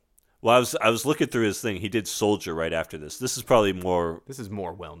now. Well, I was looking through his thing. He did Soldier right after this. This is probably more This is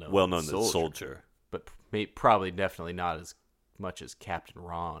more well-known. well-known than Soldier. But probably definitely not as much as Captain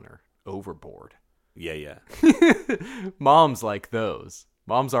Ron or Overboard. Yeah. Moms like those.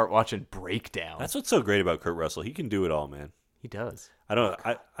 Moms aren't watching Breakdown. That's what's so great about Kurt Russell. He can do it all, man. He does.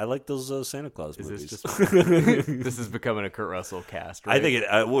 I like those Santa Claus Is movies. this just this is becoming a Kurt Russell cast, right? I think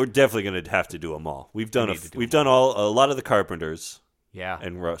we're definitely going to have to do them all. We've done need to do we've them done a lot of the Carpenters Yeah.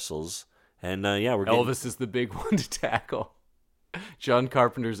 and Russells, and yeah, we're getting, Elvis is the big one to tackle. John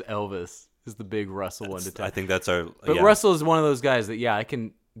Carpenter's Elvis is the big Russell one to tackle. I think that's our. But yeah. Russell is one of those guys that I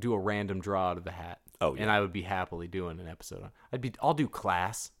can do a random draw out of the hat. Oh, yeah. And I would be happily doing an episode on. I'll do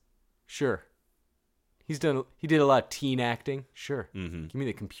Class. Sure. He did a lot of teen acting. Sure. Mm-hmm. Give me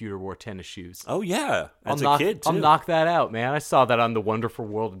the Computer Wore tennis shoes. Oh yeah, as I'll a kid too. I'll knock that out, man. I saw that on The Wonderful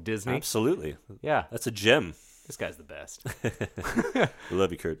World of Disney. Absolutely. Yeah. That's a gem. This guy's the best. We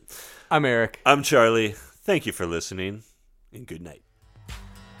love you, Kurt. I'm Eric. I'm Charlie. Thank you for listening, and good night.